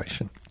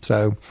administration.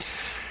 So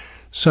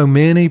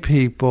many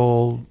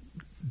people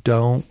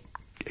don't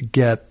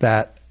get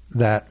that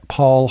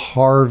Paul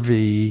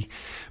Harvey,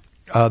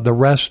 the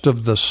rest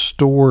of the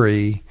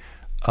story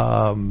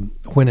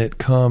when it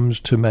comes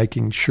to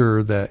making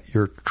sure that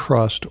your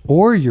trust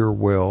or your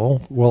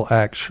will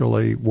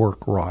actually work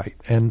right.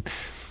 And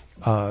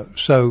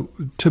so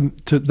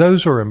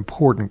those are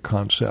important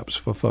concepts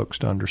for folks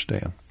to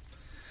understand.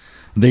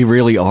 They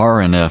really are,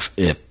 and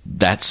if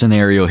that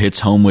scenario hits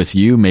home with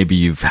you, maybe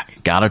you've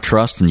got a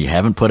trust and you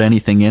haven't put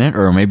anything in it,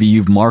 or maybe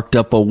you've marked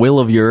up a will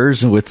of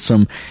yours with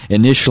some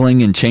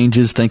initialing and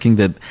changes thinking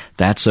that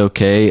that's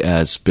okay.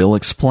 As Bill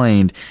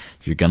explained,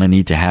 you're going to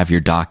need to have your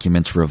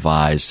documents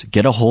revised.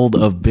 Get a hold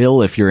of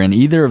Bill if you're in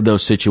either of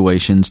those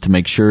situations to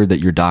make sure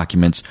that your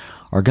documents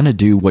are going to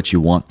do what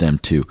you want them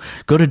to.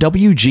 Go to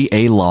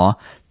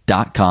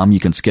WGALaw.com. You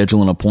can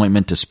schedule an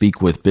appointment to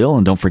speak with Bill,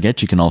 and don't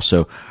forget you can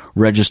also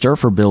register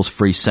for Bill's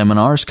free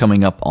seminars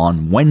coming up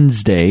on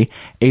Wednesday,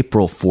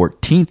 April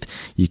 14th.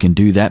 You can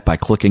do that by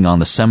clicking on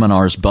the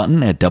seminars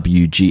button at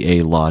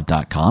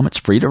WGALaw.com. It's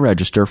free to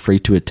register, free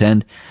to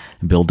attend.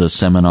 Bill does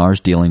seminars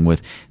dealing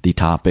with the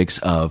topics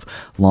of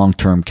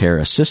long-term care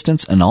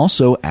assistance and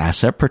also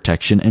asset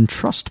protection and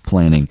trust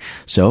planning.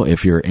 So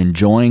if you're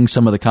enjoying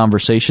some of the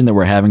conversation that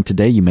we're having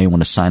today, you may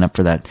want to sign up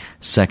for that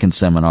second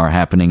seminar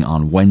happening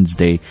on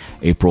Wednesday,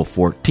 April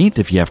 14th.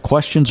 If you have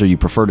questions or you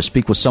prefer to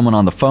speak with someone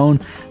on the phone,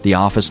 the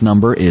office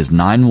number is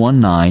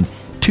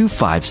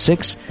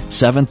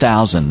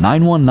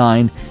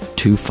 919-256-7000.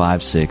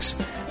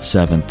 919-256-7000.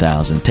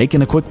 7,000.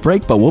 Taking a quick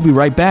break, but we'll be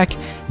right back.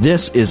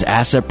 This is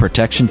Asset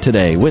Protection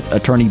Today with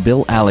attorney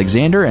Bill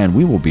Alexander, and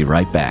we will be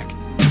right back.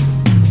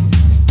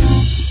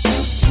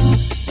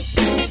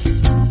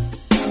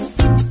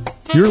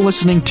 You're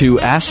listening to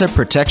Asset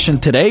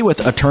Protection Today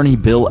with attorney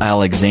Bill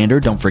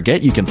Alexander. Don't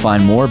forget, you can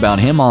find more about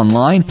him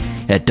online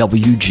at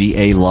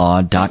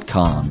WGALaw.com.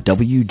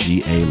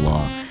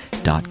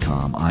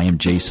 WGALaw.com. I am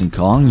Jason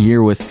Kong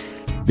here with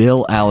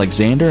Bill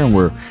Alexander, and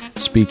we're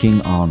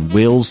speaking on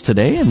wills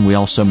today, and we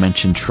also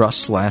mentioned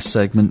trusts last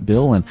segment,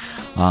 Bill, and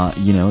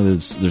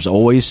there's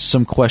always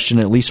some question,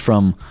 at least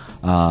from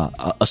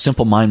a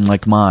simple mind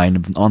like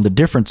mine, on the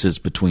differences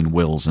between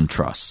wills and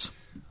trusts.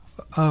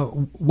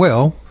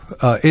 Well,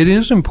 It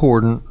is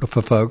important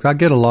for folk. I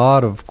get a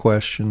lot of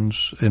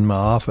questions in my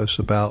office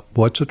about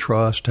what's a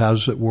trust, how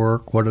does it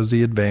work, what are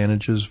the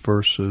advantages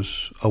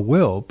versus a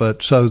will.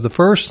 But so the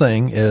first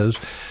thing is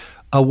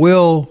a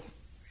will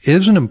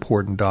is an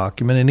important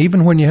document, and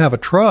even when you have a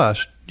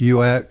trust,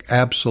 you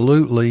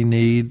absolutely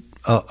need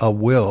a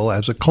will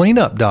as a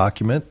cleanup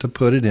document to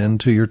put it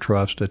into your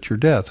trust at your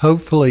death.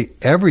 Hopefully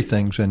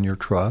everything's in your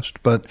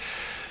trust, but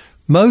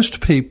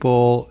most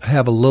people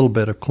have a little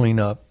bit of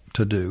cleanup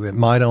to do. It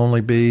might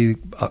only be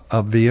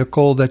a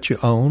vehicle that you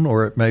own,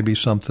 or it may be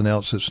something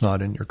else that's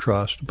not in your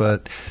trust.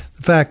 But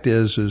the fact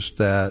is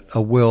that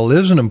a will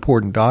is an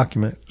important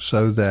document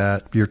so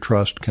that your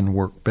trust can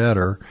work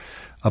better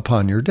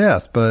upon your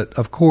death. But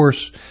of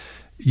course,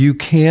 you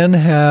can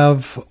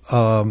have,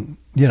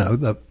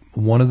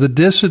 one of the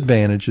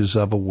disadvantages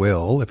of a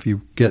will, if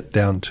you get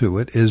down to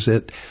it, is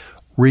it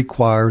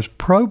requires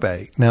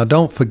probate. Now,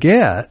 don't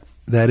forget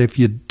that if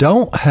you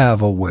don't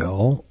have a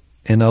will,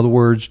 in other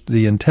words,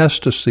 the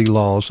intestacy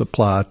laws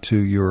apply to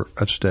your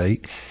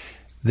estate,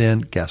 then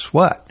guess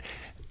what?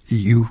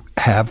 You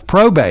have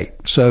probate.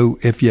 So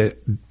if you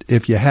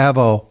have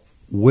a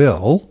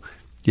will,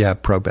 you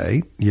have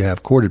probate, you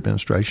have court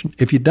administration.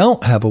 If you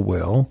don't have a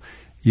will,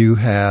 you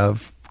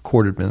have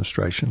court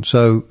administration.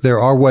 So there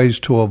are ways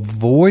to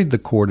avoid the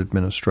court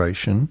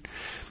administration,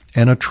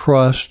 and a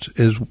trust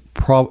is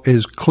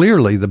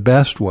clearly the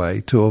best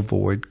way to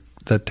avoid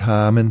the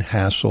time and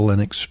hassle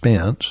and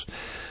expense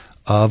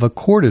of a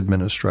court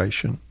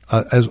administration,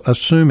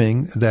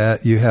 assuming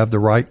that you have the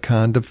right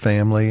kind of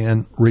family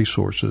and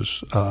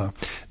resources.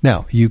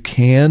 Now, you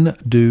can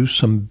do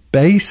some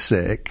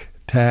basic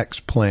tax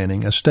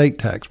planning, estate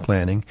tax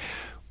planning,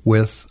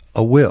 with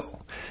a will.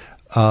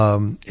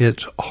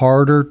 It's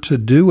harder to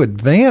do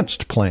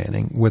advanced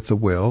planning with a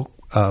will,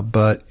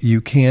 but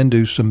you can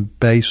do some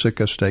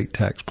basic estate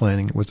tax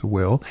planning with a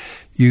will.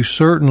 You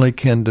certainly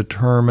can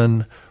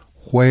determine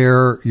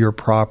where your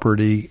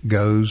property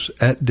goes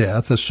at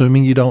death,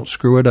 assuming you don't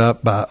screw it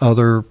up by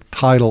other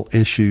title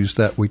issues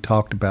that we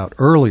talked about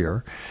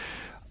earlier.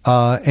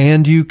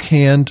 And you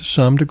can, to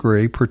some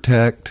degree,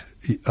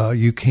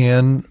 you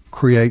can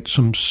create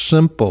some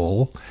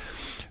simple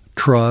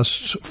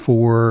trusts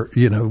for,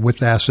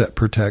 with asset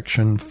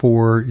protection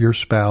for your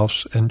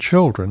spouse and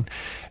children.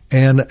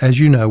 And as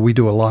you know, we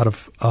do a lot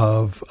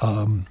of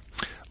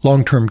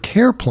long-term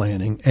care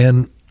planning,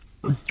 and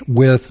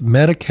with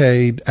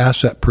Medicaid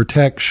asset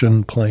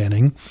protection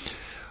planning,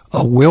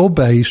 a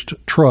will-based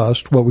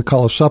trust, what we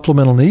call a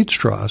supplemental needs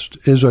trust,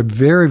 is a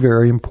very,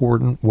 very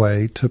important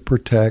way to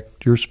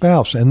protect your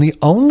spouse, and the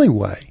only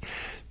way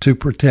to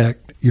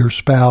protect your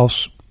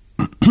spouse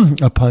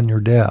upon your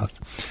death.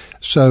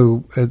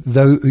 So,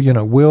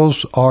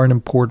 wills are an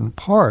important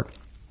part,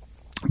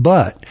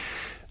 but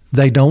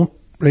they don't,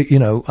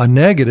 a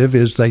negative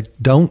is they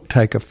don't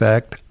take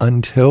effect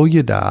until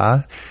you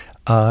die.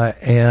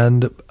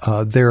 And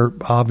they're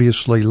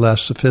obviously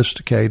less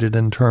sophisticated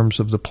in terms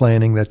of the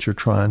planning that you're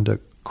trying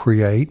to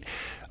create.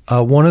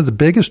 One of the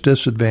biggest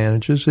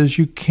disadvantages is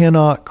you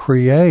cannot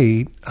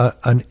create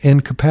an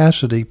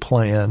incapacity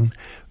plan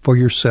for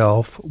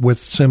yourself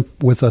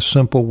with a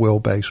simple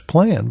will-based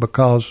plan,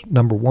 because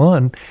number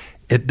one,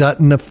 it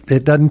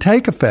doesn't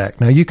take effect.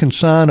 Now, you can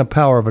sign a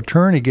power of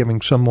attorney giving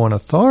someone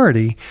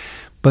authority,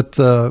 but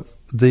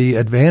the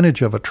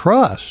advantage of a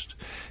trust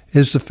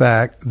is the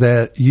fact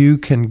that you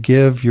can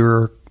give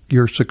your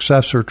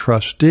successor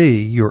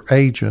trustee, your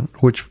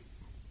agent, which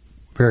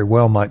very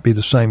well might be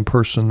the same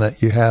person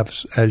that you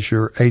have as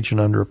your agent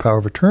under a power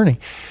of attorney,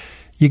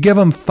 you give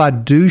them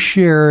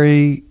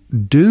fiduciary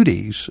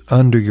duties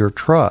under your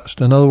trust.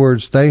 In other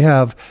words, they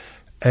have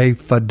a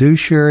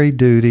fiduciary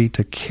duty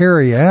to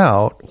carry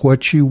out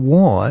what you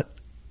want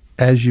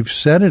as you've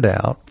set it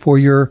out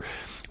for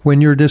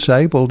when you're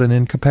disabled and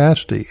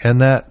incapacity.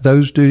 And that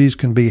those duties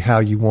can be how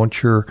you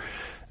want your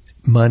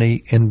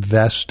money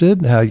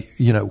invested, how,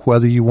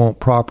 whether you want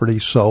property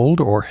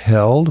sold or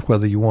held,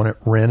 whether you want it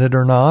rented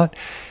or not,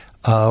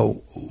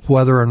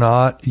 whether or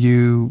not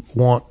you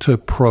want to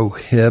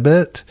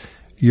prohibit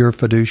your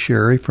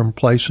fiduciary from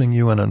placing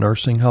you in a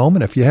nursing home.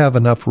 And if you have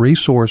enough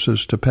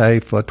resources to pay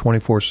for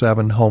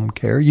 24/7 home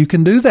care, you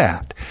can do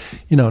that.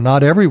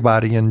 Not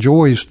everybody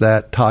enjoys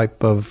that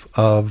type of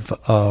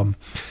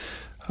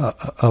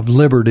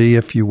liberty,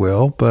 if you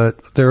will,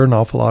 but there are an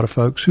awful lot of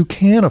folks who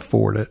can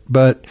afford it.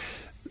 But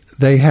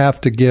they have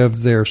to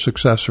give their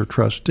successor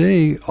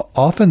trustee,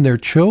 often their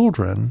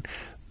children,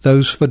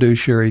 those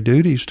fiduciary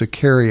duties to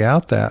carry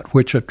out that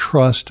which a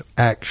trust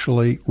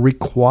actually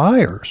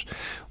requires.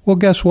 Well,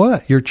 guess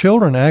what? Your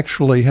children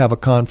actually have a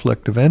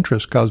conflict of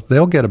interest because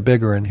they'll get a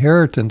bigger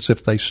inheritance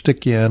if they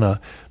stick you in a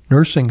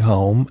nursing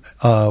home,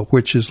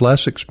 which is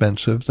less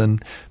expensive than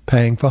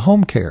paying for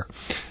home care.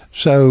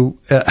 So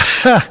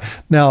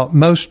now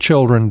most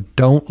children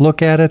don't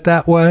look at it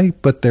that way,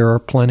 but there are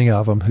plenty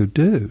of them who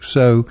do.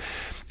 So,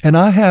 and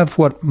I have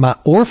my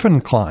orphan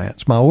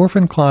clients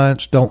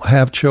don't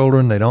have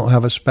children. They don't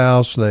have a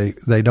spouse.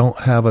 They don't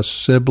have a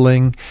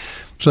sibling.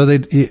 So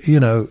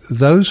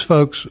those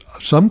folks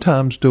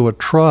sometimes do a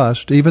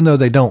trust, even though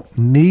they don't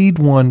need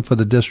one for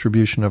the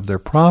distribution of their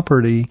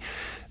property.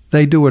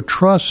 They do a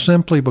trust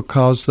simply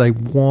because they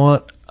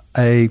want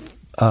a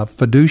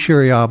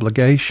fiduciary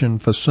obligation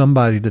for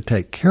somebody to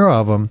take care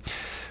of them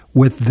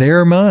with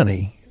their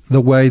money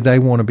the way they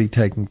want to be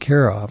taken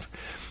care of.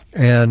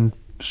 And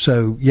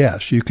so,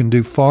 yes, you can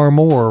do far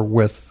more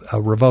with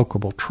a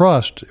revocable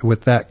trust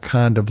with that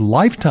kind of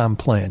lifetime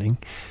planning,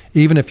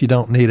 even if you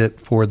don't need it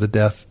for the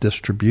death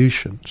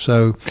distribution.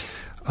 So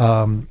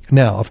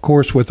now, of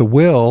course, with a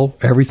will,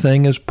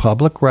 everything is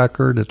public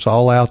record. It's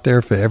all out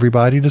there for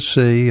everybody to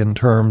see in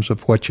terms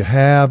of what you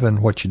have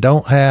and what you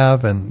don't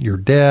have and your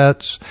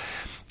debts.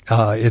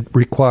 It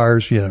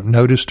requires,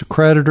 notice to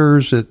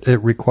creditors.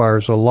 It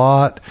requires a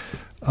lot.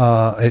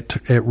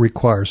 It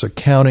requires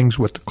accountings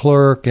with the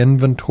clerk,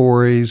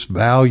 inventories,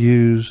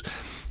 values,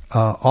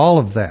 all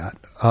of that.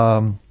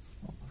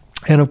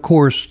 And of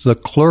course, the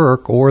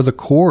clerk or the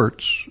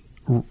courts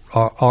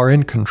are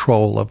in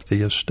control of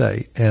the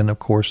estate. And of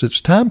course, it's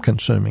time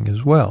consuming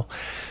as well.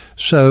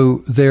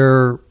 So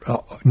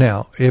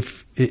now,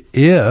 if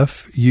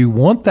you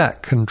want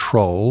that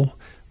control,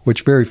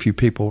 which very few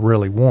people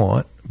really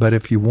want, but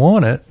if you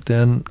want it,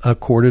 then a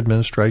court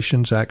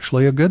administration is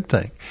actually a good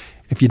thing.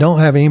 If you don't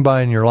have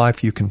anybody in your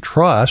life you can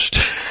trust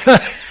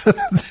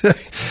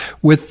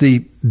with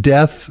the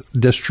death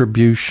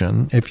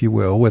distribution, if you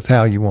will, with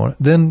how you want it,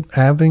 then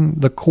having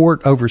the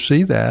court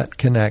oversee that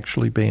can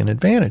actually be an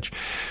advantage,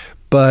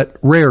 but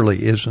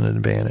rarely is an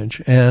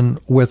advantage. And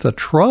with a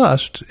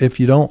trust, if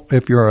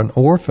you're an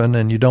orphan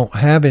and you don't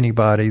have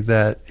anybody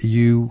that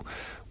you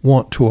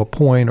want to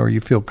appoint or you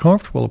feel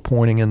comfortable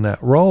appointing in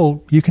that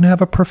role, you can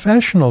have a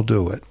professional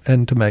do it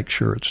and to make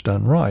sure it's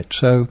done right.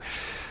 So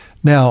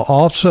now,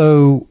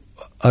 also,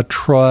 a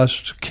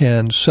trust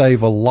can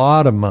save a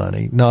lot of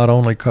money, not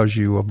only because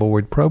you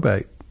avoid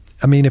probate.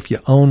 I mean, if you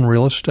own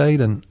real estate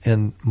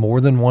in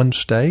more than one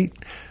state,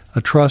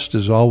 a trust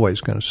is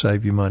always going to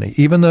save you money.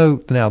 Even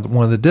though, now,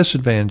 one of the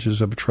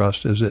disadvantages of a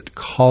trust is it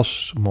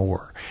costs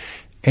more,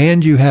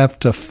 and you have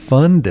to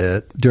fund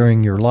it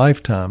during your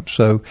lifetime.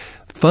 So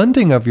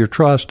funding of your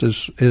trust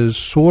is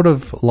sort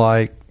of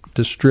like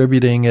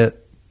distributing it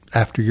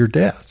after your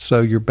death.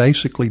 So you're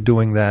basically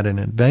doing that in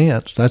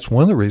advance. That's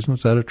one of the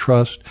reasons that a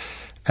trust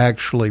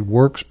actually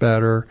works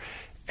better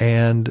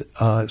and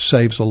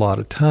saves a lot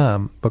of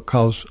time,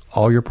 because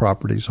all your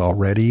property's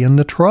already in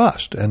the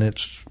trust, and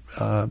it's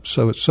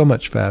so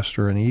much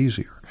faster and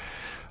easier.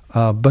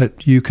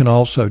 But you can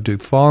also do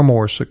far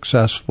more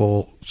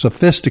successful,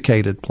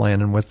 sophisticated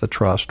planning with the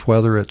trust,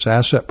 whether it's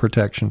asset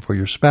protection for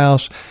your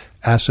spouse,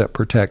 asset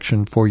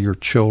protection for your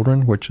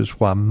children, which is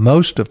why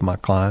most of my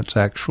clients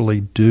actually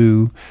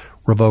do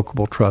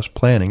revocable trust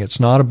planning. It's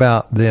not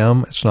about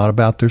them. It's not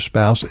about their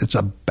spouse. It's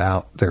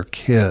about their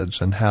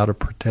kids and how to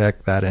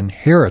protect that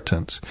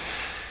inheritance.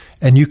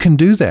 And you can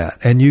do that.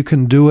 And you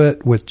can do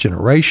it with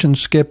generation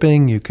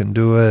skipping. You can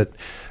do it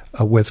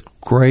with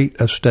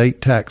great estate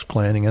tax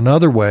planning and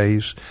other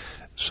ways.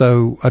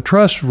 So a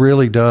trust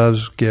really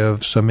does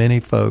give so many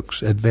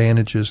folks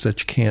advantages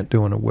that you can't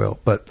do in a will.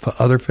 But for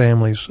other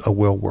families, a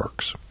will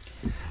works.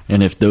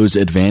 And if those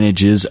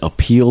advantages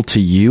appeal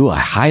to you, I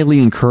highly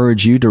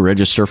encourage you to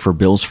register for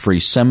Bill's free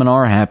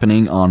seminar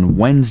happening on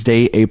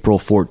Wednesday, April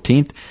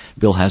 14th.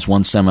 Bill has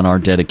one seminar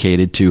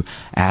dedicated to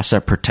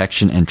asset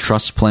protection and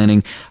trust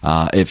planning.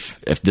 If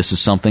this is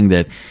something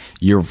that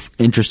you're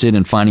interested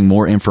in finding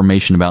more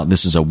information about,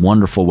 this is a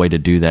wonderful way to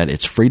do that.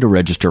 It's free to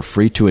register,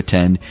 free to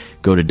attend.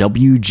 Go to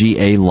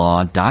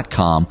WGAlaw.com,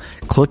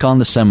 click on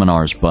the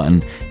seminars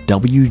button,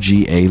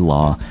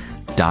 WGAlaw.com.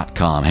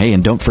 Hey,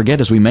 and don't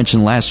forget, as we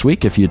mentioned last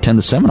week, if you attend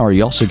the seminar,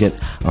 you also get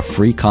a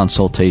free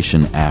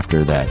consultation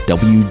after that.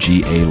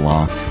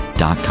 WGAlaw.com.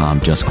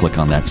 Just click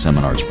on that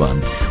seminars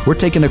button. We're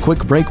taking a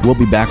quick break. We'll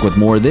be back with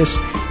more. This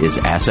is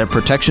Asset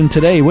Protection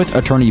Today with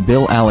attorney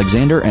Bill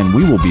Alexander, and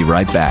we will be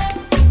right back.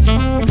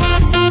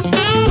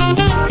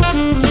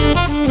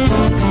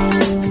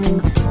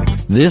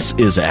 This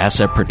is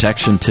Asset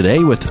Protection Today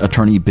with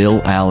attorney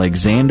Bill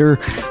Alexander.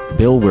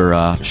 Bill,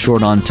 we're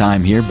short on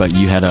time here, but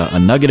you had a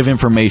nugget of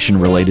information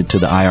related to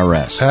the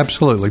IRS.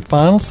 Absolutely.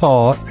 Final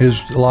thought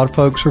is a lot of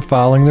folks are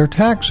filing their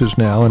taxes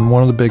now, and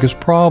one of the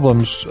biggest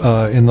problems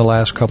in the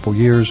last couple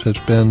years has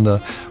been the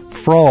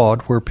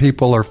fraud, where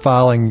people are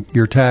filing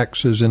your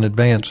taxes in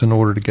advance in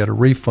order to get a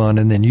refund,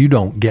 and then you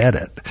don't get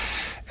it.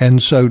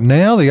 And so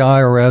now the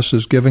IRS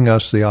is giving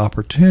us the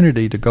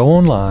opportunity to go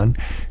online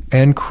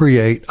and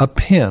create a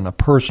PIN, a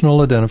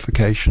personal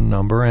identification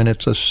number, and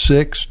it's a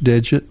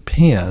 6-digit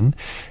PIN.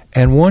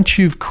 And once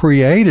you've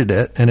created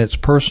it and it's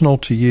personal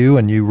to you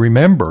and you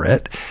remember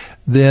it,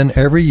 then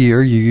every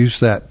year you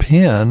use that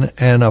PIN,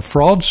 and a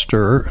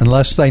fraudster,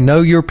 unless they know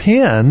your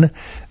PIN,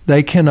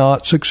 they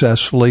cannot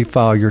successfully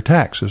file your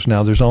taxes.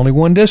 Now, there's only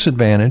one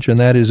disadvantage, and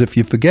that is if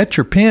you forget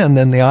your PIN,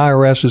 then the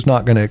IRS is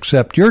not going to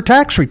accept your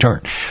tax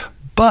return.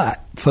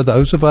 But for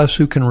those of us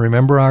who can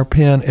remember our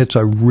PIN, it's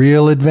a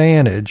real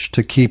advantage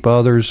to keep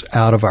others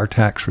out of our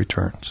tax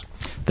returns.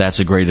 That's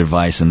a great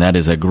advice, and that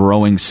is a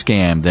growing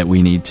scam that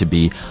we need to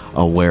be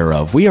aware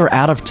of. We are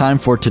out of time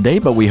for today,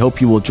 but we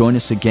hope you will join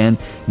us again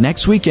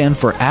next weekend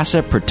for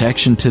Asset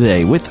Protection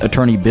Today with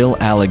attorney Bill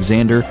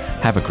Alexander.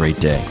 Have a great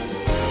day.